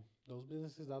 So those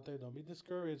businesses out there, don't be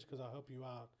discouraged because I'll help you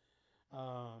out.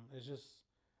 It's just,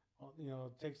 you know,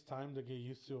 it takes time to get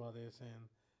used to all this and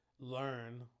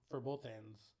learn for both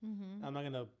ends. I'm not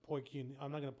gonna poke you.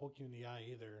 I'm not gonna poke you in the eye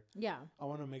either. Yeah. I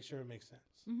want to make sure it makes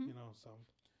sense. You know, so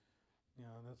yeah,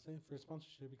 that's it for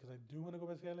sponsorship because I do want to go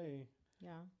back to LA.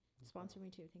 Yeah. Sponsor me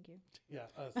too. Thank you. Yeah,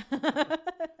 us.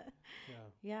 Yeah.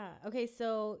 Yeah. Okay.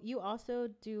 So you also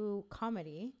do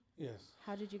comedy. Yes.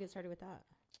 How did you get started with that?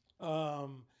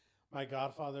 My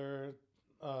godfather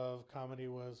of comedy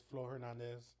was Flo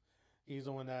Hernandez. He's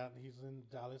in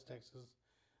Dallas, Texas,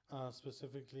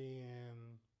 specifically in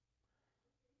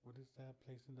what is that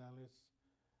place in Dallas?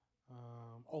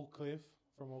 Oak Cliff,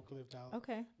 from Oak Cliff, Dallas.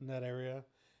 Okay. In that area.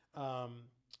 I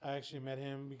actually met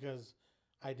him because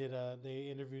they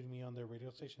interviewed me on their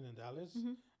radio station in Dallas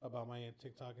Mm-hmm. about my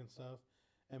TikTok and stuff.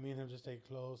 And me and him just stayed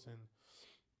close. And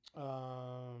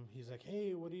he's like,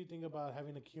 hey, what do you think about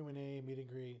having a Q&A meet and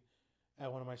greet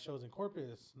at one of my shows in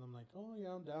Corpus? And I'm like, oh,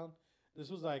 yeah, I'm down. This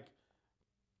was like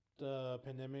the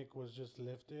pandemic was just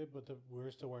lifted, but we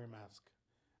were still wearing masks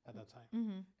at that time.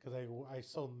 Mm-hmm. Because I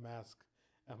sold masks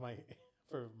at my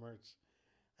for merch.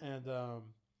 And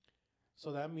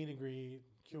so that meet and greet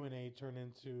Q&A turned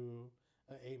into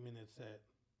an 8-minute set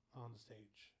on the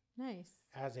stage. Nice.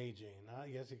 As AJ, not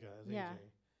Yessica, as Yeah.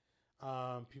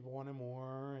 AJ. People wanted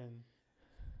more, and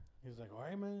he's like, all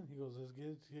right, man. He goes, let's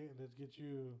get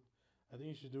you. I think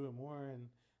you should do it more. And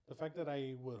the fact that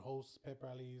I would host pep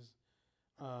rallies,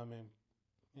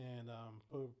 and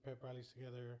put pep rallies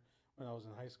together when I was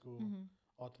in high school, Mm-hmm.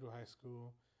 all through high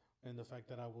school, and the fact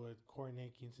that I would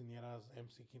coordinate quinceañeras,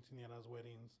 MC quinceañeras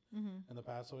weddings Mm-hmm. in the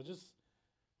past. So it just,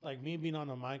 like, me being on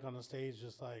the mic on the stage,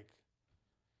 just like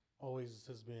always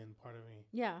has been part of me.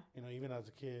 Yeah. You know, even as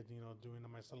a kid, doing the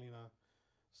Marcelina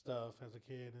stuff as a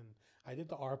kid. And I did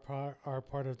the our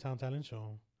part of Town Talent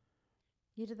Show.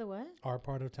 You did the what? Our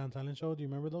part of Town Talent Show. Do you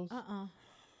remember those?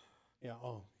 Yeah.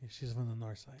 Oh, she's from the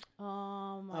north side.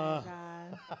 Oh my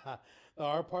god. The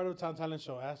Our Part of Town Talent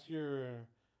Show. Ask your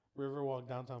Riverwalk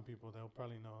downtown people. They'll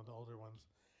probably know, the older ones.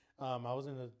 I was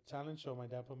in the talent show. My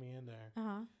dad put me in there.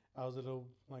 Uh-huh. I was a little,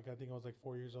 I think I was like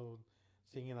 4 years old,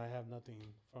 singing I Have Nothing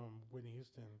from Whitney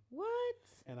Houston. What?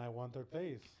 And I won third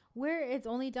place. Where it's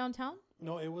only downtown?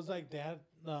 No, it was like they had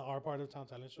Our Part of Town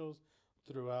talent shows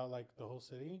throughout like the whole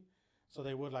city. So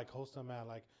they would like host them at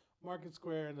like Market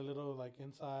Square and the little like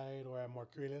inside, or at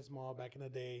Morcreles Mall back in the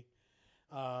day.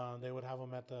 They would have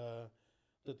them at the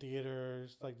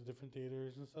theaters, like the different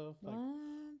theaters and stuff. What?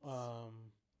 Like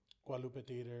Guadalupe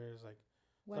theaters, like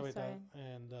West stuff like Side. that.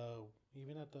 And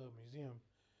even at the museum,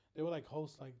 they would like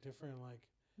host like different like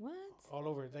What? all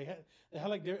over. They had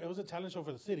like it was a talent show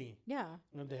for the city. Yeah.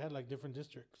 And they had like different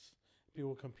districts. People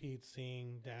would compete,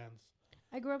 sing, dance.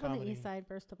 I grew up on the Comedy. east side,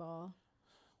 first of all.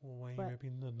 Well, why are you But-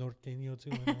 rapping the norteño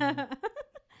too?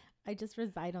 I just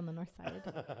reside on the north side.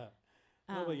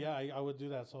 No, but yeah, I would do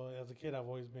that. So as a kid, I've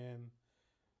always been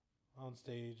on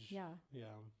stage. Yeah. Yeah.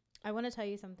 I want to tell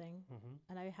you something, Mm-hmm.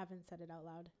 and I haven't said it out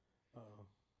loud. Oh.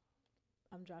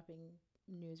 I'm dropping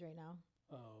news right now.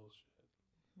 Oh shit.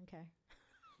 Okay.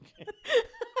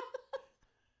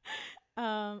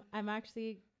 I'm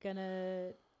actually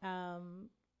gonna I'm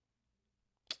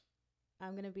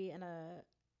gonna be in a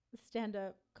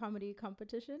stand-up comedy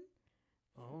competition.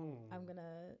 Oh. I'm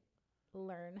gonna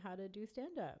learn how to do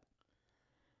stand-up.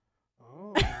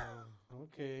 Oh.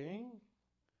 Okay.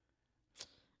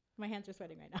 My hands are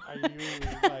sweating right now. Are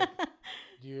you like?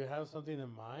 Do you have something in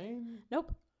mind?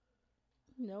 Nope.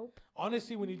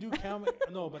 Honestly, when you do comedy,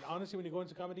 no, but honestly, when you go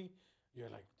into comedy, you're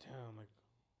like, damn, like,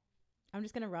 I'm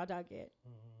just gonna raw dog it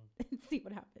and see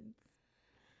what happens.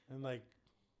 and like,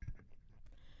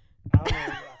 I don't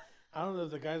know. I don't know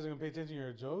if the guys are gonna pay attention to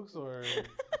your jokes or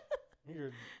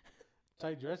your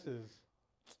tight dresses.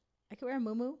 I could wear a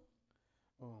muumuu.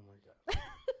 Oh my god,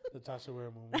 Natasha wear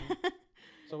a muumuu.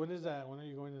 So when is that? When are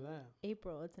you going to that?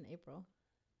 April. It's in April.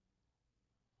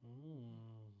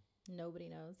 Mm. Nobody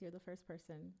knows. You're the first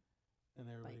person And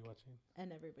everybody Like- watching.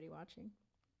 and everybody watching.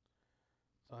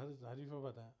 So how do you feel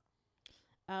about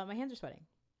that? My hands are sweating.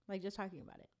 Like just talking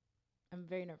about it. I'm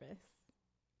very nervous.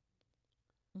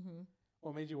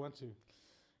 What made you want to?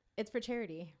 It's for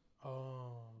charity,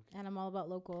 Oh. and I'm all about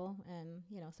local and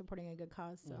supporting a good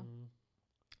cause. So Mhm.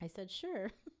 I said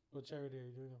sure. What charity are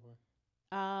you doing it for?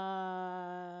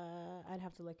 I'd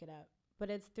have to look it up, but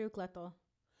it's through Cleto.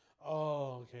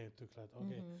 Oh, okay, through Cleto.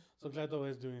 Okay, Mhm. so Cleto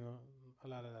is doing a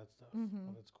lot of that stuff. Mhm.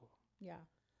 Oh, that's cool. Yeah.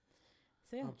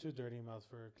 So yeah, I'm too dirty mouth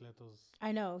for Cleto's.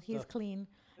 I know he's stuff. clean.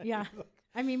 Yeah,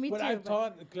 I mean me But too. I've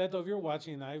taught Cleto, if you're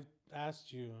watching, I've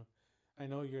asked you. I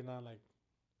know you're not like,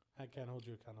 I can't hold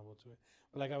you accountable to it.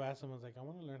 But like I've asked him, I was like, I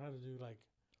want to learn how to do like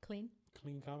Clean.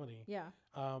 clean comedy. Yeah.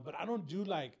 But I don't do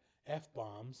like F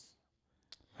bombs.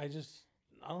 I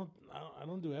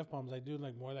don't do F bombs. I do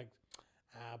like more like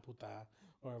puta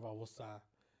or babosa.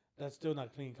 That's still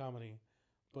not clean comedy.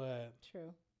 But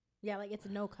True. Yeah, like it's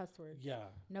no cuss words. yeah.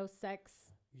 No sex.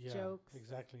 Yeah, jokes.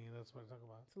 exactly. That's what I talk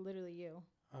about. It's literally you.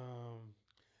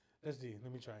 Let's see.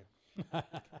 Let me try.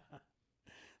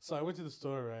 So I went to the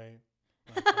store, right?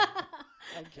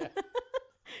 I can't.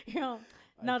 You know,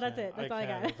 no, that's it. That's all I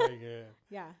got. That's all you get.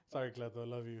 Yeah. Sorry, Cleto. I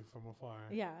love you from afar.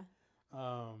 Yeah.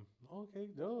 Okay,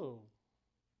 dope.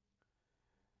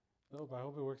 Dope. I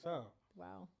hope it works out.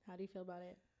 Wow. How do you feel about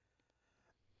it?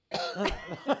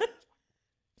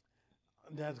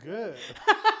 That's good.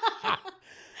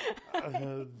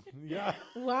 Yeah.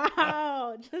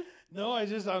 Wow. Just No,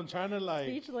 I'm trying to like.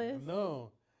 speechless.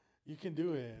 No, you can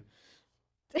do it.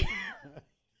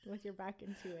 With your back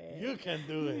into it. You can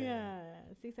do it. Yeah.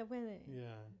 Sí se puede.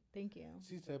 Yeah. Thank you.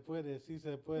 Sí se puede, sí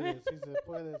se puede, sí se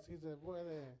puede, sí se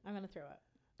puede. I'm going to throw up.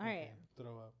 All Okay, right.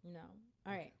 throw up. No.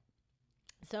 All right.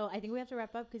 So I think we have to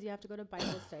wrap up because you have to go to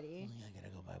Bible study. Yeah, I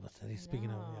gotta go Bible study. Speaking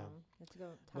of, yeah. You have to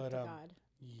go talk to God.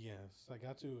 Yes, I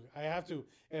got to. I have to.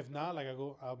 If not, like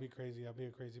I'll be crazy. I'll be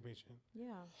a crazy patient.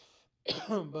 Yeah.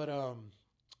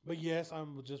 But yes,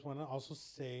 I'm just want to also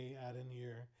say, add in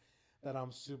here, that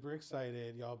I'm super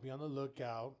excited. Y'all be on the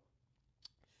lookout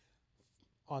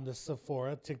on the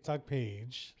Sephora TikTok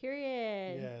page.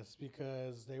 Period. Yes,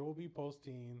 because they will be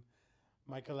posting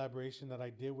my collaboration that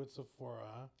I did with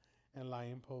Sephora and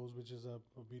Lion Pose, which is a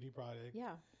beauty product.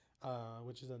 Yeah.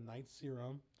 Which is a night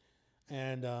serum.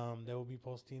 And they will be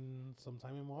posting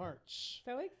sometime in March.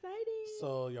 So exciting.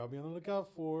 So y'all be on the lookout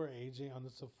for AJ on the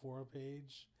Sephora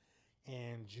page.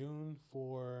 And June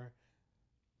for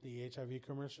the HIV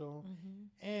commercial.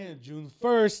 Mm-hmm. And June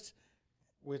 1st,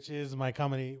 which is my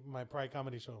Pride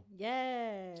comedy show.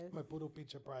 Yes. My Puro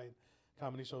Pizza Pride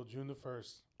comedy show, June the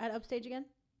 1st. At Upstage again?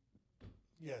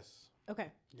 Yes.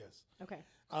 Okay. Yes. Okay.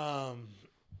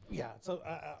 Yeah, so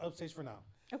Upstage for now.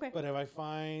 Okay. But if I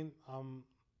find, I'm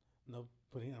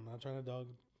not trying to dog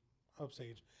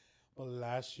Upstage. But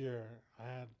last year,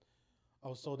 I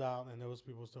was sold out and there was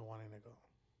people still wanting to go.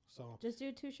 So just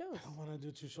do 2 shows. I don't want to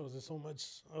do 2 shows. There's so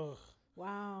much. Ugh.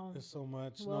 Wow. There's so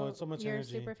much. Well, no, it's so much you're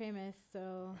energy. You're super famous,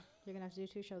 so you're going to have to do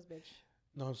 2 shows, bitch.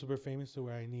 No, I'm super famous to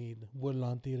where I need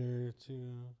Woodlawn Theater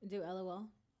to... Do LOL?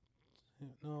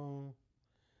 No.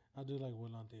 I'll do like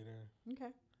Woodlawn Theater.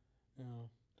 Okay. Yeah.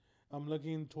 I'm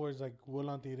looking towards like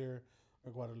Woodlawn Theater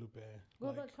or Guadalupe. What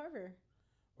like, about Carver?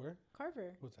 Where?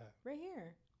 Carver. What's that? Right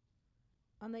here.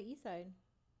 On the east side.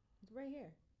 It's right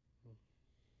here.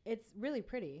 It's really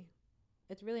pretty.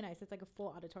 It's really nice. It's like a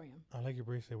full auditorium. I like your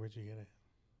bracelet. Where'd you get it?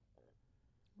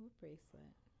 What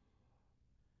bracelet?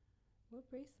 What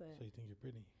bracelet? So you think you're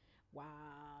pretty?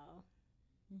 Wow.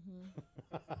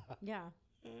 Mm-hmm. Yeah.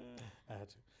 I had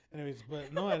to. Anyways,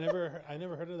 but no, I never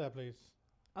heard of that place.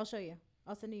 I'll show you.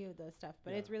 I'll send you the stuff,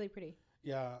 but it's really pretty.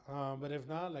 Yeah. But if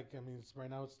not, like, I mean,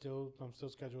 right now I'm still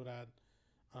scheduled at,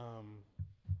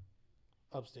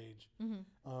 Upstage.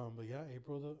 Mm-hmm. But yeah,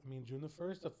 June the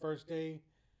 1st, the first day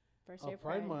of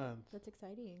Pride Month. That's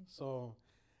exciting. So,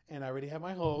 and I already have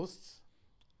my hosts.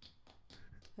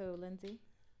 Who, Lindsay?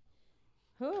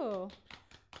 Who?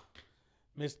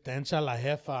 Miss Tencha La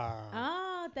Jefa.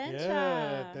 Ah, Tencha.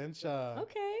 Yeah, Tencha.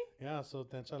 Okay. Yeah, so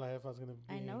Tencha La Jefa is going to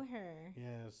be. I know her.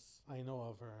 Yes, I know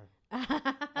of her.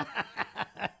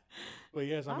 But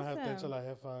yes, I'm going to have Tencha La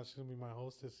Jefa. She's going to be my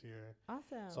host this year.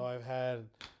 Awesome. So I've had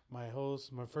my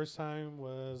host. My first time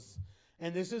was,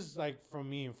 and this is like from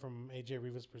AJ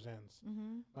Rivas Presents.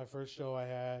 Mm-hmm. My first show I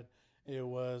had, it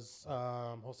was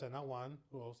Jose Not Juan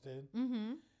who hosted.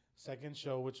 Mm-hmm. Second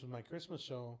show, which was my Christmas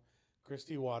show,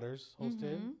 Christy Waters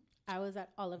hosted. Mm-hmm. I was at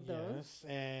all of those. Yes,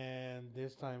 and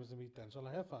this time it's going to be Tencha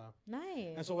La Jefa.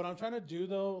 Nice. And so what I'm trying to do,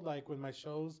 though, like with my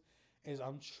shows, is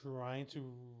I'm trying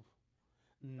to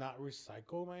not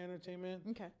recycle my entertainment.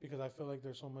 Okay. Because I feel like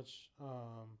there's so much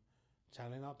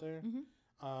talent out there.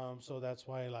 Mm-hmm. So that's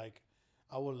why, like,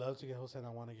 I would love to get Jose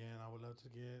Not Juan again. I would love to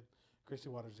get Christy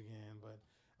Waters again. But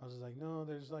I was just like, no,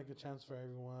 there's like a chance for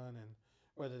everyone. And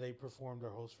whether they performed or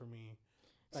host for me.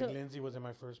 Like, so Lindsay was in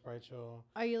my first Pride show.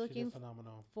 Are you looking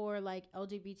phenomenal for like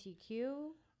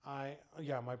LGBTQ?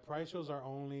 My Pride shows are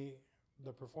only,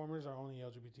 the performers are only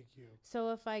LGBTQ.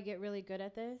 So if I get really good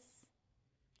at this,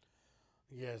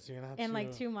 yes, you're gonna have in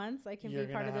like 2 months, I can be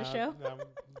part of the show.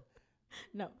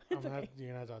 No, it's okay. You're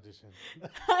gonna have to audition.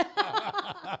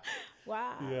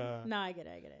 Wow. Yeah. No, I get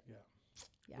it.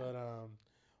 Yeah.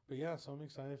 But yeah, so I'm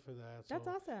excited for that. That's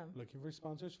awesome. Looking for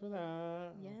sponsors for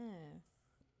that. Yes.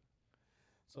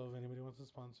 So if anybody wants to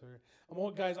sponsor, I'm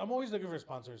always looking for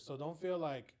sponsors. So don't feel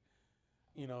like,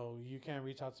 you can't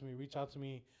reach out to me. Reach out to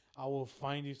me. I will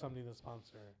find you something to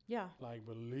sponsor. Yeah. Like,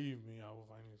 believe me, I will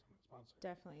find you something to sponsor.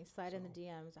 Definitely. Slide in the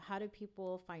DMs. How do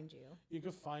people find you? You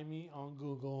can find me on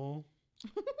Google.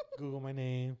 Google my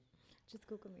name. Just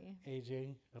Google me.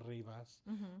 AJ Rivas.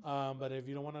 Mm-hmm. But if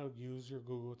you don't want to use your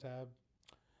Google tab,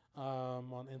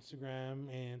 on Instagram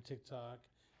and TikTok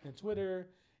and Twitter,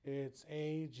 it's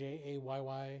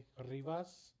AJAYY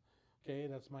Rivas. Okay,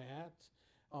 that's my at.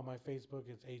 On my Facebook,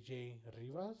 it's AJ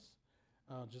Rivas.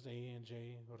 Just A and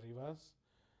J Rivas.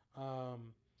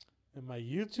 And my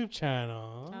YouTube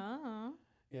channel, Oh.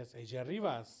 yes, AJ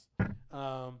Rivas.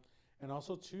 And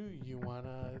also too, you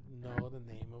wanna know the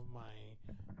name of my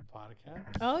podcast?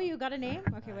 Oh, you got a name?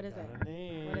 Okay, what is got it? A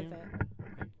name. What is it?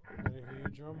 Better hear your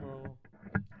drum roll.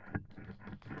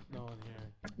 No one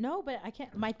here. No, but I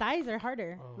can't. My thighs are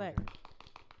harder. Oh, Look.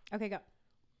 Okay, go.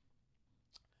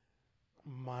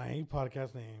 My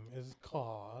podcast name is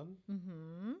called.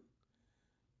 Mm-hmm.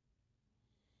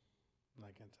 I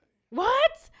can't tell you.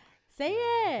 What? Say Yeah,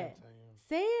 I it. can't tell you.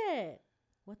 Say it.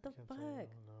 What the Can't fuck? tell you,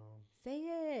 no. Say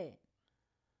it.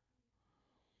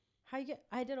 How you get?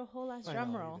 I did a whole ass I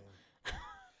drum know you roll. did.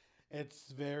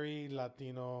 It's very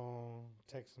Latino,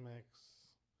 Tex-Mex,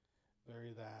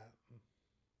 very that.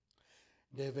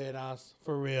 De veras,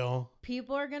 for real.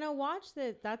 People are gonna watch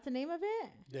this. That's the name of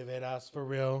it. De veras, for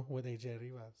real, with AJ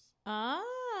Rivas.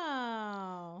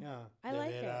 Oh. Yeah. I De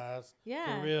like it. veras,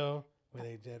 Yeah. for real, with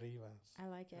AJ Rivas. I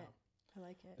like it. Yeah. I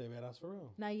like it. De veras, for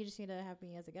real. Now you just need to have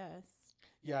me as a guest.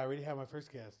 Yeah, I already had my first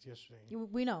guest yesterday.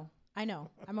 We know. I know.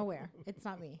 I'm aware. It's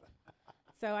not me.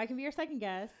 So I can be your second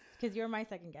guest because you're my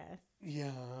second guest.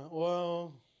 Yeah,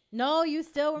 well. No, you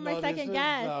still were my no, second this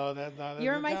guest. No, that doesn't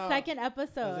You're my count. second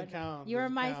episode. Doesn't count. You were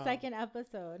Doesn't my count. second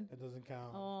episode. It doesn't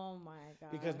count. Oh my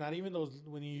god. Because not even those,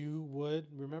 when you would,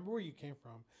 remember where you came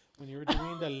from? When you were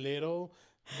doing the little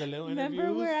Remember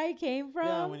interviews? where I came from?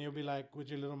 Yeah, when you'll be like, with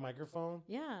your little microphone.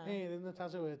 Yeah. Hey, this is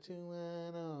Natasha with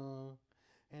 210.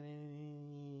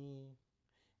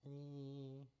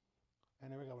 I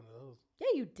never got one of those. Yeah,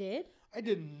 you did. I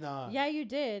did not. Yeah, you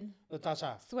did.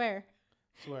 Natasha. Swear.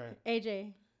 Swear.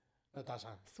 AJ.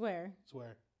 Natasha. Swear.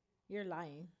 Swear. You're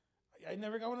lying. I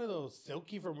never got one of those.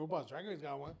 Silky from RuPaul's Drag Race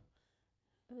got one.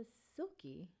 It was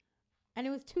silky. And it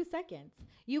was 2 seconds.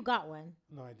 You got one.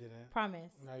 No, I didn't.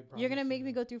 Promise. I You're going to promise make you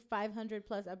me that. go through 500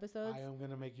 plus episodes? I am going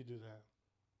to make you do that.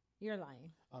 You're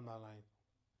lying. I'm not lying.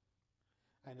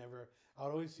 I would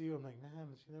always see you. I'm like, nah,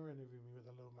 she never interviewed me with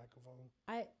a little microphone.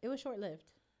 It was short-lived,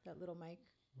 that little mic.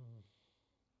 Mm.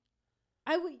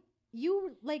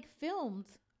 You like filmed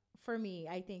for me,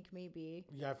 I think maybe.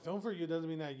 Yeah, film for you doesn't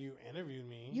mean that you interviewed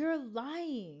me. You're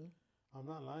lying. I'm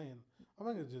not lying. I'm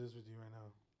not going to do this with you right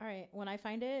now. All right, when I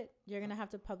find it, you're going to have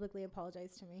to publicly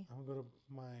apologize to me. I'm going to go to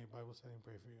my Bible study and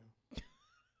pray for you.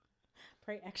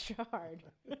 Pray extra hard.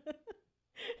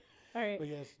 All right. But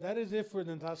yes, that is it for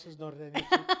Natasha's Norteña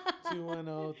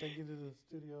 210. Thank you to the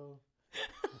studio.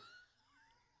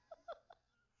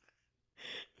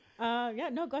 Yeah,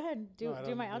 no, go ahead. Do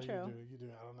my no, outro. You do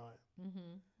it. I don't know it.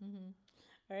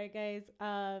 All right, guys.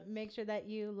 Make sure that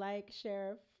you like,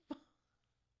 share,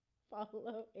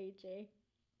 follow AJ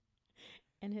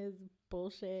and his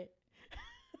bullshit.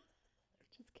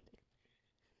 Just kidding.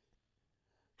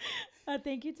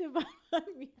 Thank you to Bob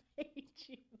Media. I hate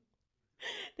you.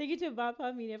 Thank you to Bob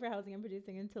Media for housing and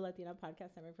producing, and to Latina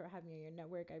Podcast Network for having me on your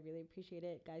network. I really appreciate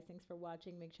it. Guys, thanks for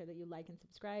watching. Make sure that you like and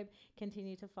subscribe.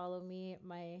 Continue to follow me.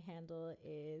 My handle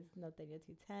is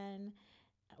Norteña210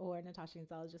 or Natasha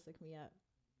Gonzalez. Just look me up.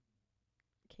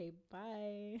 Okay,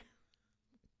 bye.